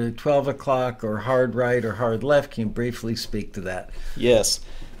either 12 o'clock or hard right or hard left. Can you briefly speak to that? Yes.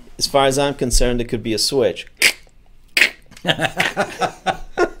 As far as I'm concerned, it could be a switch.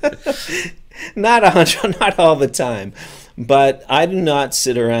 Not 100, not all the time. But I do not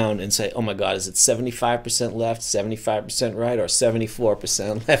sit around and say, oh my God, is it 75% left, 75% right, or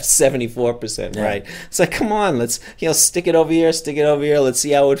 74% left, 74% right? It's like, come on, let's stick it over here, let's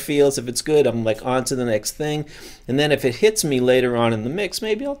see how it feels. If it's good, I'm like on to the next thing. And then if it hits me later on in the mix,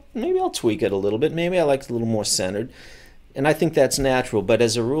 maybe I'll tweak it a little bit. Maybe I like it a little more centered. And I think that's natural. But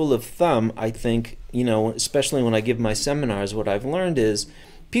as a rule of thumb, I think, especially when I give my seminars, what I've learned is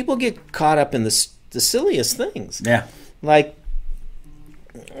people get caught up in the silliest things. Yeah. Like,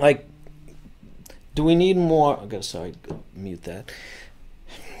 do we need more? Sorry, mute that.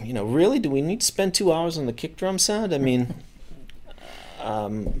 Really, do we need to spend 2 hours on the kick drum sound? I mean,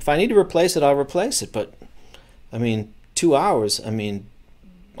 if I need to replace it, I'll replace it. But, 2 hours, on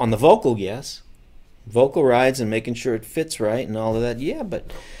the vocal, yes. Vocal rides and making sure it fits right and all of that, yeah.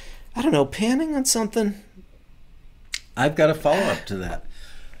 But, I don't know, panning on something. I've got a follow-up to that.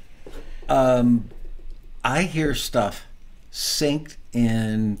 I hear stuff synced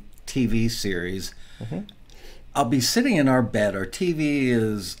in TV series. Mm-hmm. I'll be sitting in our bed. Our TV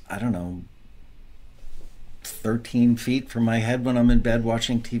is, 13 feet from my head when I'm in bed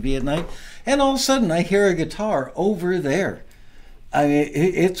watching TV at night. And all of a sudden I hear a guitar over there.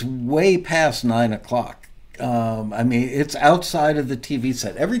 It's way past 9 o'clock. It's outside of the TV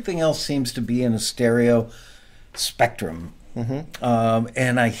set. Everything else seems to be in a stereo spectrum. Mm-hmm.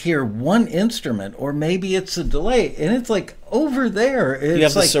 And I hear one instrument, or maybe it's a delay, and it's like over there. It's you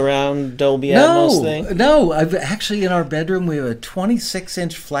have the surround Dolby Atmos thing? No, I've actually in our bedroom we have a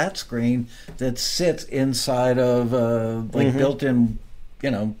 26-inch flat screen that sits inside of mm-hmm. built-in,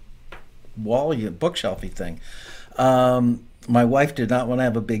 wall bookshelfy thing. My wife did not want to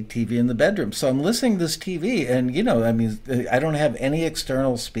have a big TV in the bedroom, so I'm listening to this TV, and I don't have any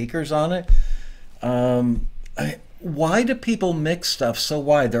external speakers on it. Why do people mix stuff so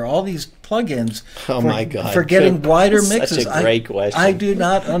wide? There are all these plugins my God. For getting wider mixes. Such a great question. I do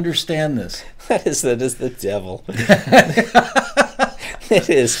not understand this. That is the devil. It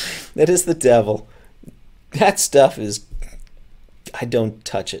is. That is the devil. That stuff is... I don't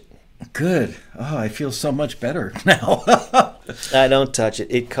touch it. Good. Oh, I feel so much better now. I don't touch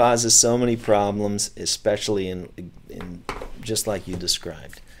it. It causes so many problems, especially in just like you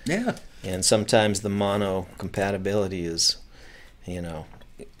described. Yeah. And sometimes the mono compatibility is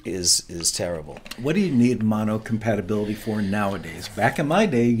terrible. What do you need mono compatibility for nowadays? Back in my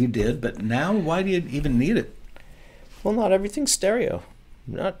day, you did, but now, why do you even need it? Well, not everything's stereo.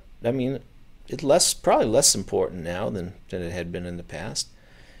 It's probably less important now than it had been in the past.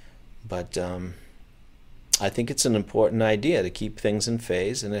 But I think it's an important idea to keep things in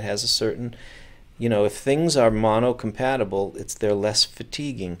phase, and it has a certain, if things are mono compatible, they're less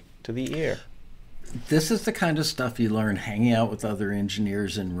fatiguing to the ear. This is the kind of stuff you learn hanging out with other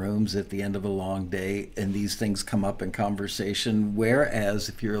engineers in rooms at the end of a long day, and these things come up in conversation. Whereas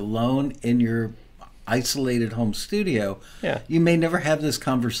if you're alone in your isolated home studio, you may never have this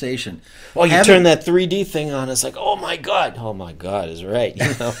conversation. Oh, you turn that 3D thing on, it's like, oh my God is right.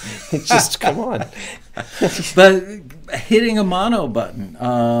 Just come on. But hitting a mono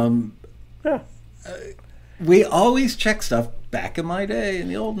button, we always check stuff. Back in my day, in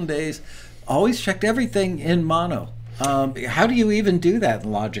the olden days, always checked everything in mono. How do you even do that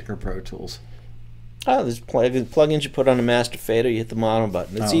in Logic or Pro Tools? Oh, there's plugins you put on a master fader, you hit the mono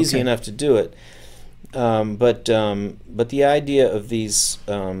button. It's easy enough to do it. But the idea of these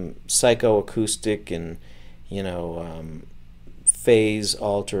psychoacoustic and phase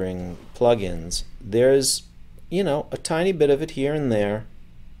altering plugins, there's a tiny bit of it here and there.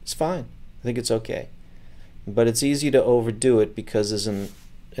 It's fine. I think it's okay. But it's easy to overdo it because there's an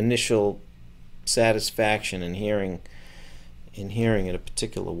initial satisfaction in hearing it a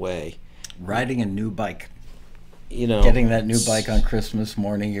particular way. Riding a new bike. Getting that new bike on Christmas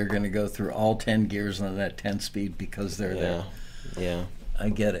morning, you're going to go through all 10 gears on that 10-speed because they're there. Yeah. I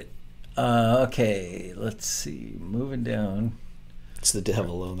get it. Okay, let's see. Moving down. It's the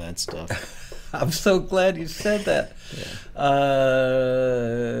devil, all that stuff. I'm so glad you said that. Yeah.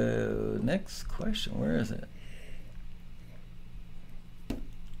 Next question. Where is it?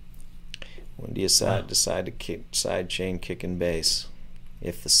 When do you decide to sidechain kick and bass?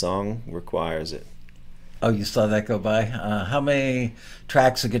 If the song requires it. Oh, you saw that go by? How many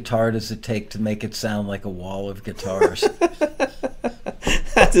tracks of guitar does it take to make it sound like a wall of guitars?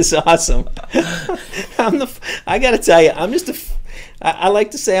 That is awesome. I got to tell you, I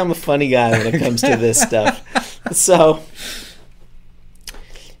like to say I'm a funny guy when it comes to this stuff. So,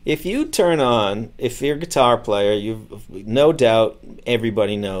 if you're a guitar player, no doubt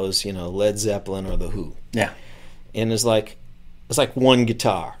everybody knows, Led Zeppelin or The Who. Yeah. And it's like one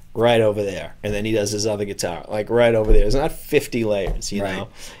guitar right over there, and then he does his other guitar like right over there. It's not 50 layers, know,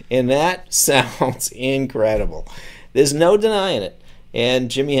 and that sounds incredible. There's no denying it. And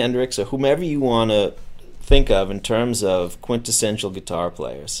Jimi Hendrix or whomever you want to think of in terms of quintessential guitar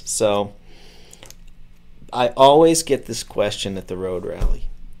players. So I always get this question at the road rally: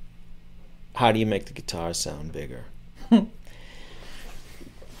 how do you make the guitar sound bigger?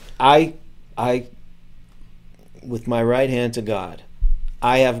 I with my right hand to God,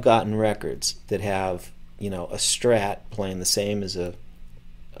 I have gotten records that have, a Strat playing the same as a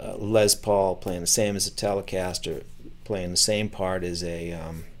Les Paul, playing the same as a Telecaster, playing the same part as a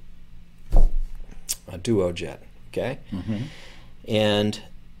Duo Jet, okay? Mm-hmm. And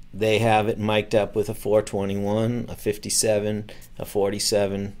they have it mic'd up with a 421, a 57, a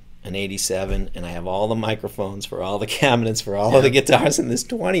 47, an 87, and I have all the microphones for all the cabinets for all of the guitars, and there's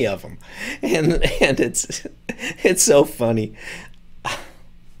 20 of them. And it's so funny.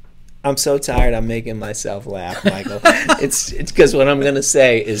 I'm so tired I'm making myself laugh, Michael. It's because what I'm going to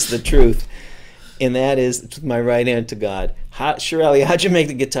say is the truth. And that is, with my right hand to God, Chiarelli, how'd you make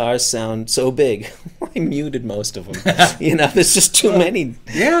the guitars sound so big? I muted most of them. There's just too many.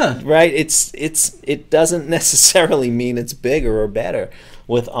 Yeah. Right? It doesn't necessarily mean it's bigger or better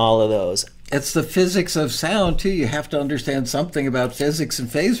with all of those. It's the physics of sound, too. You have to understand something about physics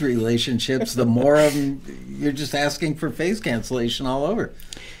and phase relationships. The more of them, you're just asking for phase cancellation all over.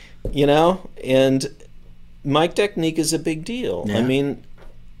 And mic technique is a big deal. Yeah. I mean,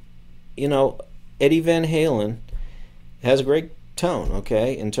 Eddie Van Halen has a great tone,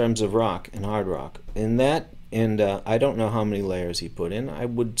 okay, in terms of rock and hard rock. And I don't know how many layers he put in. I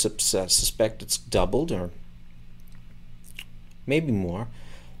would suspect it's doubled or maybe more.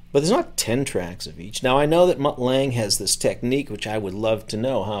 But there's not 10 tracks of each. Now, I know that Mutt Lange has this technique, which I would love to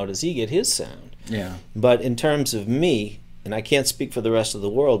know. How does he get his sound? Yeah. But in terms of me, and I can't speak for the rest of the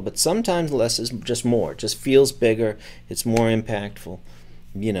world, but sometimes less is just more. It just feels bigger. It's more impactful.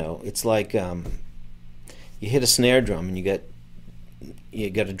 It's like you hit a snare drum and you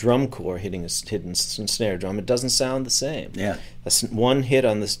got a drum corps hitting a snare drum. It doesn't sound the same. Yeah. One hit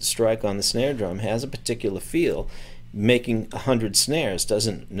on the strike on the snare drum has a particular feel. Making 100 snares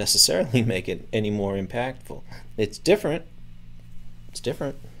doesn't necessarily make it any more impactful. It's different.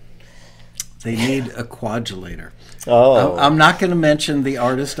 They need a quadulator. Oh. I'm not going to mention the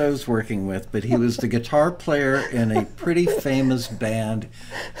artist I was working with, but he was the guitar player in a pretty famous band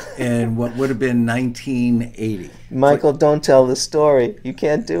in what would have been 1980. Michael, don't tell the story. You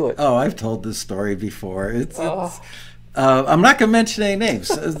can't do it. Oh, I've told this story before. I'm not going to mention any names.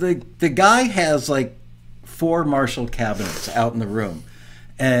 The guy has like 4 Marshall cabinets out in the room.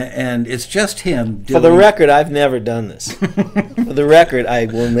 And it's just him doing... For the record, I've never done this. For the record, I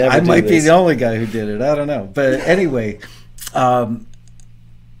will never do this. I might be the only guy who did it. I don't know. But anyway, the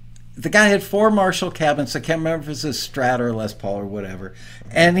guy had 4 Marshall cabinets. I can't remember if it was a Strat or Les Paul or whatever.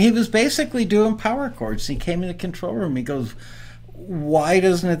 And he was basically doing power chords. He came in the control room. He goes, why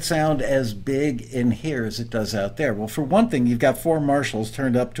doesn't it sound as big in here as it does out there? Well, for one thing, you've got 4 Marshalls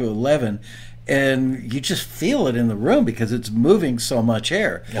turned up to 11, and you just feel it in the room because it's moving so much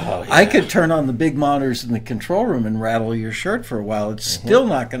air. Oh, yeah. I could turn on the big monitors in the control room and rattle your shirt for a while. It's still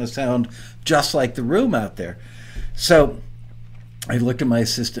not going to sound just like the room out there. So I looked at my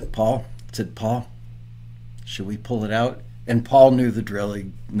assistant, Paul, said, Paul, should we pull it out? And Paul knew the drill.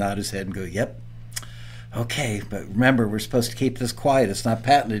 He'd nod his head and go, yep. Okay, but remember, we're supposed to keep this quiet. It's not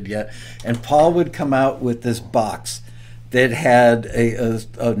patented yet. And Paul would come out with this box that had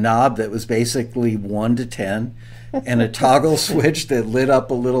a knob that was basically 1 to 10 and a toggle switch that lit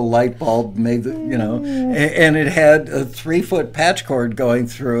up a little light bulb, and it had a 3-foot patch cord going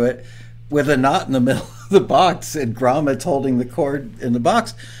through it with a knot in the middle of the box and grommets holding the cord in the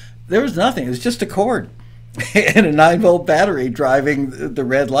box. There was nothing. It was just a cord and a 9-volt battery driving the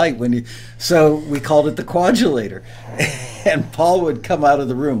red light. So we called it the quadulator. And Paul would come out of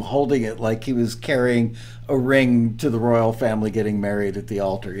the room holding it like he was carrying a ring to the royal family getting married at the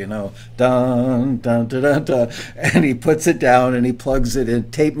altar, you know. Dun, dun, dun, dun, dun. And he puts it down and he plugs it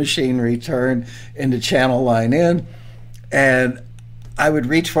in, tape machine return, into channel line in. And I would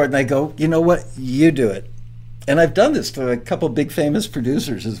reach for it and I go, you know what, you do it. And I've done this to a couple big famous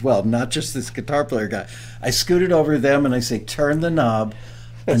producers as well, not just this guitar player guy. I scooted over to them and I say, turn the knob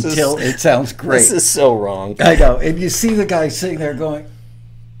until it sounds great. This is so wrong. I know. And you see the guy sitting there going,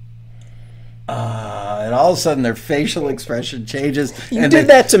 and all of a sudden their facial expression changes. You did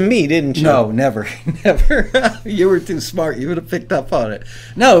that to me, didn't you? No, never. Never. You were too smart. You would have picked up on it.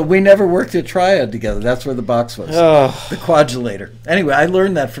 No, we never worked a triad together. That's where the box was. Oh. The quadrilator. Anyway, I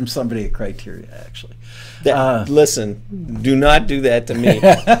learned that from somebody at Criteria, actually. Listen, do not do that to me.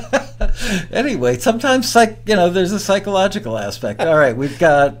 Anyway, sometimes there's a psychological aspect. All right, we've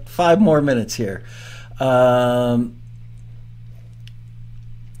got 5 more minutes here.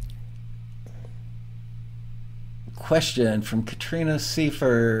 Question from Katrina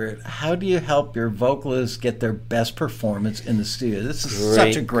Seifert. How do you help your vocalists get their best performance in the studio? This is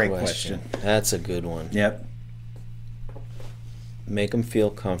such a great question. That's a good one. Yep. Make them feel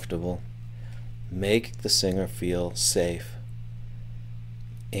comfortable. Make the singer feel safe.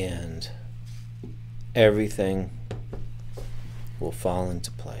 And everything will fall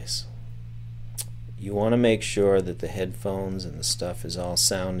into place. You want to make sure that the headphones and the stuff is all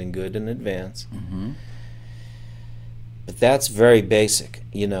sounding good in advance. Mm-hmm. But that's very basic,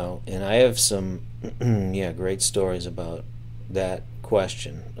 you know, and I have some great stories about that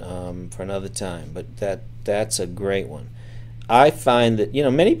question for another time, but that's a great one. I find that, you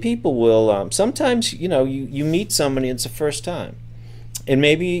know, many people will, sometimes, you know, you meet somebody, it's the first time. And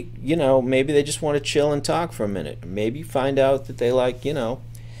maybe, you know, maybe they just want to chill and talk for a minute. Maybe you find out that they like, you know,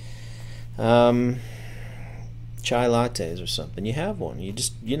 chai lattes or something. You have one. You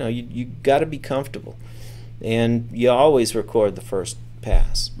just, you know, you got to be comfortable. And you always record the first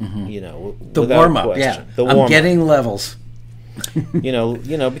pass, mm-hmm. you know, the warm-up, yeah. I'm getting levels. you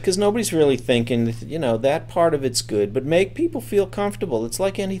know, because nobody's really thinking, you know, that part of it's good, but make people feel comfortable. It's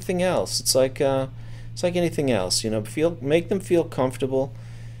like anything else. It's like anything else, you know, make them feel comfortable,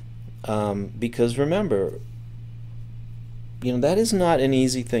 because remember, you know, that is not an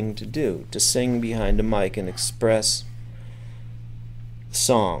easy thing to do, to sing behind a mic and express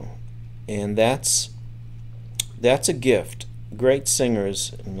song. And that's a gift. Great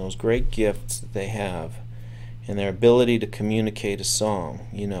singers and those great gifts that they have and their ability to communicate a song,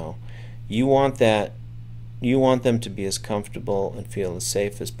 you know, you want them to be as comfortable and feel as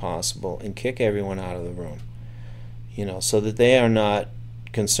safe as possible and kick everyone out of the room, you know, so that they are not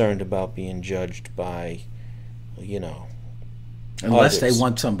concerned about being judged by, you know, unless others. They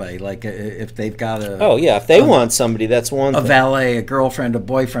want somebody, like if they've got if they want somebody, that's one thing. A valet, a girlfriend, a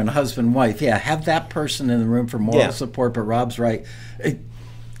boyfriend, a husband, wife, have that person in the room for moral support. But Rob's right.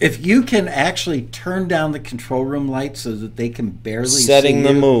 If you can actually turn down the control room lights so that they can barely setting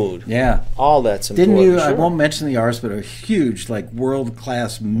see the mood, all that's important. Didn't you? Sure. I won't mention the artist, but a huge, like,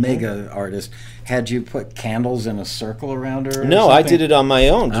 world-class mega artist had you put candles in a circle around her. No, I did it on my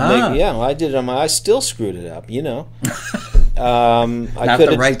own. I did it on my. I still screwed it up, you know. Not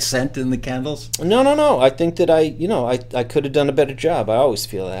the right scent in the candles. No. I think that I could have done a better job. I always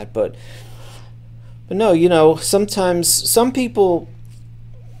feel that, but no, you know, sometimes some people.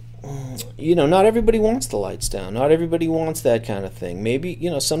 You know, not everybody wants the lights down. Not everybody wants that kind of thing. Maybe, you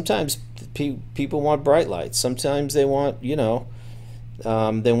know, sometimes people want bright lights. Sometimes they want, you know,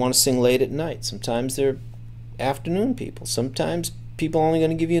 they want to sing late at night. Sometimes they're afternoon people. Sometimes people are only going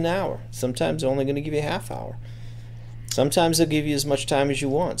to give you an hour. Sometimes they're only going to give you a half hour. Sometimes they'll give you as much time as you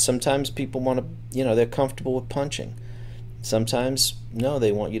want. Sometimes people want to, you know, they're comfortable with punching. Sometimes, no,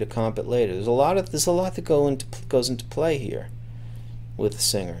 they want you to comp it later. There's a lot that goes into play here with the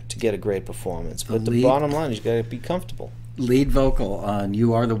singer to get a great performance. But the bottom line is you got to be comfortable. Lead vocal on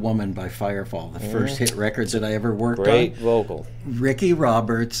You Are the Woman by Firefall, the first hit records that I ever worked on. Great vocal. Ricky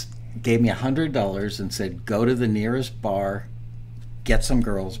Roberts gave me $100 and said, go to the nearest bar, get some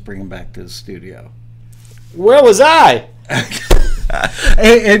girls, bring them back to the studio. Where was I?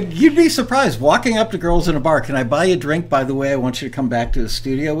 And you'd be surprised, walking up to girls in a bar, can I buy you a drink? By the way, I want you to come back to the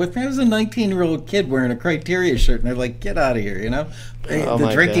studio with me. I was a 19-year-old kid wearing a Criteria shirt, and they're like, get out of here, you know? The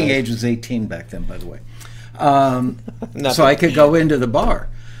drinking age was 18 back then, by the way. So I could go into the bar.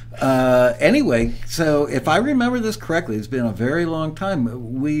 Anyway, so if I remember this correctly, it's been a very long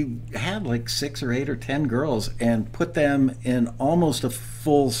time. We had like 6 or 8 or 10 girls and put them in almost a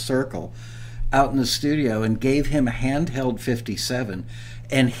full circle out in the studio and gave him a handheld 57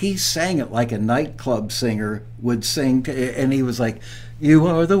 and he sang it like a nightclub singer would sing, and he was like, "You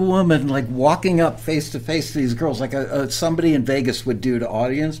are the woman," like walking up face to face to these girls, like somebody in Vegas would do to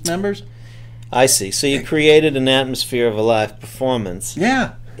audience members. I see. So you created an atmosphere of a live performance.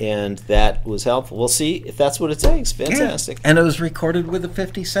 Yeah. And that was helpful. We'll see if that's what it takes. Fantastic. Yeah. And it was recorded with a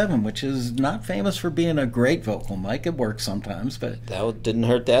 57, which is not famous for being a great vocal mic. It works sometimes, but that didn't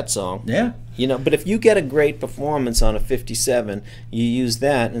hurt that song. Yeah. You know, but if you get a great performance on a 57, you use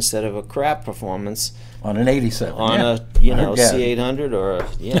that instead of a crap performance on an 87. On a C800 or a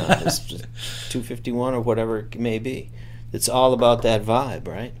 251 or whatever it may be. It's all about that vibe,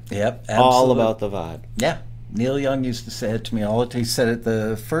 right? Yep, absolutely. All about the vibe. Yeah. Neil Young used to say it to me all the time. He said it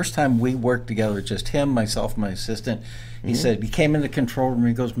the first time we worked together, just him, myself, and my assistant. He said, he came in the control room,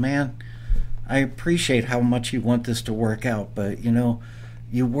 he goes, "Man, I appreciate how much you want this to work out, but,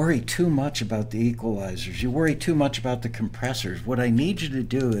 you worry too much about the equalizers. You worry too much about the compressors. What I need you to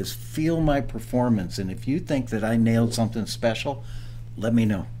do is feel my performance, and if you think that I nailed something special, let me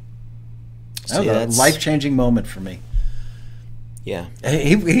know." That was a life-changing moment for me. Yeah.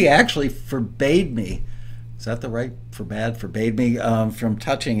 He actually forbade me, is that the right for bad? Forbade me from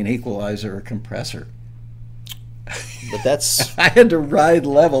touching an equalizer or compressor. But that's... I had to ride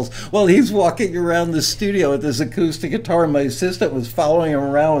levels. Well, he's walking around the studio with this acoustic guitar, and my assistant was following him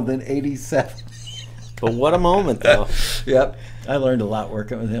around with an 87. But what a moment, though. Yep. I learned a lot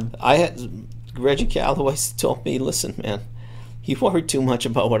working with him. Reggie Calloway told me, "Listen, man, you worry too much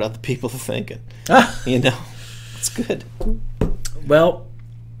about what other people are thinking." It's good. Well,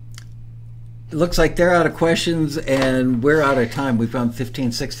 it looks like they're out of questions and we're out of time. We've gone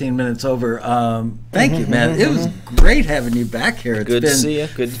 15, 16 minutes over. Thank you, man. It was great having you back here. It's good been to see you.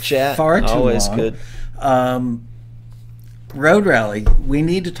 Good to chat. Far too Always long. Good. Road Rally, we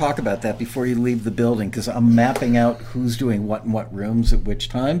need to talk about that before you leave the building, because I'm mapping out who's doing what in what rooms at which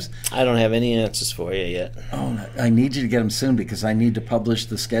times. I don't have any answers for you yet. Oh, I need you to get them soon, because I need to publish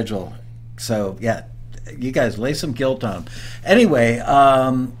the schedule. So, yeah, you guys lay some guilt on them. Anyway,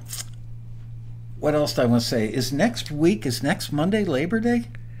 what else do I want to say? Is next Monday Labor Day?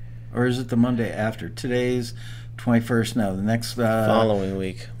 Or is it the Monday after? Today's 21st. No, the next... following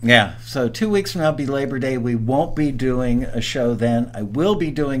week. Yeah, so 2 weeks from now will be Labor Day. We won't be doing a show then. I will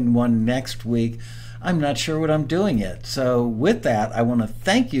be doing one next week. I'm not sure what I'm doing yet. So with that, I want to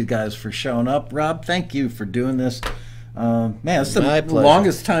thank you guys for showing up. Rob, thank you for doing this. Man, it's the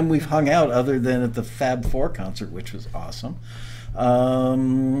longest time we've hung out other than at the Fab 4 concert, which was awesome.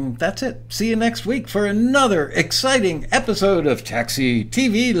 That's it. See you next week for another exciting episode of Taxi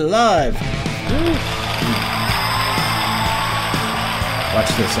TV Live. Watch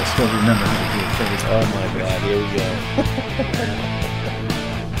this. I still remember how to do a face. Oh my God, here we go.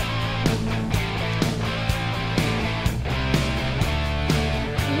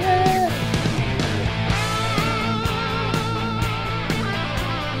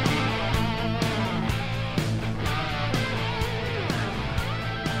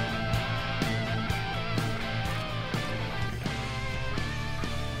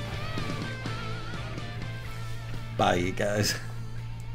 Bye, you guys.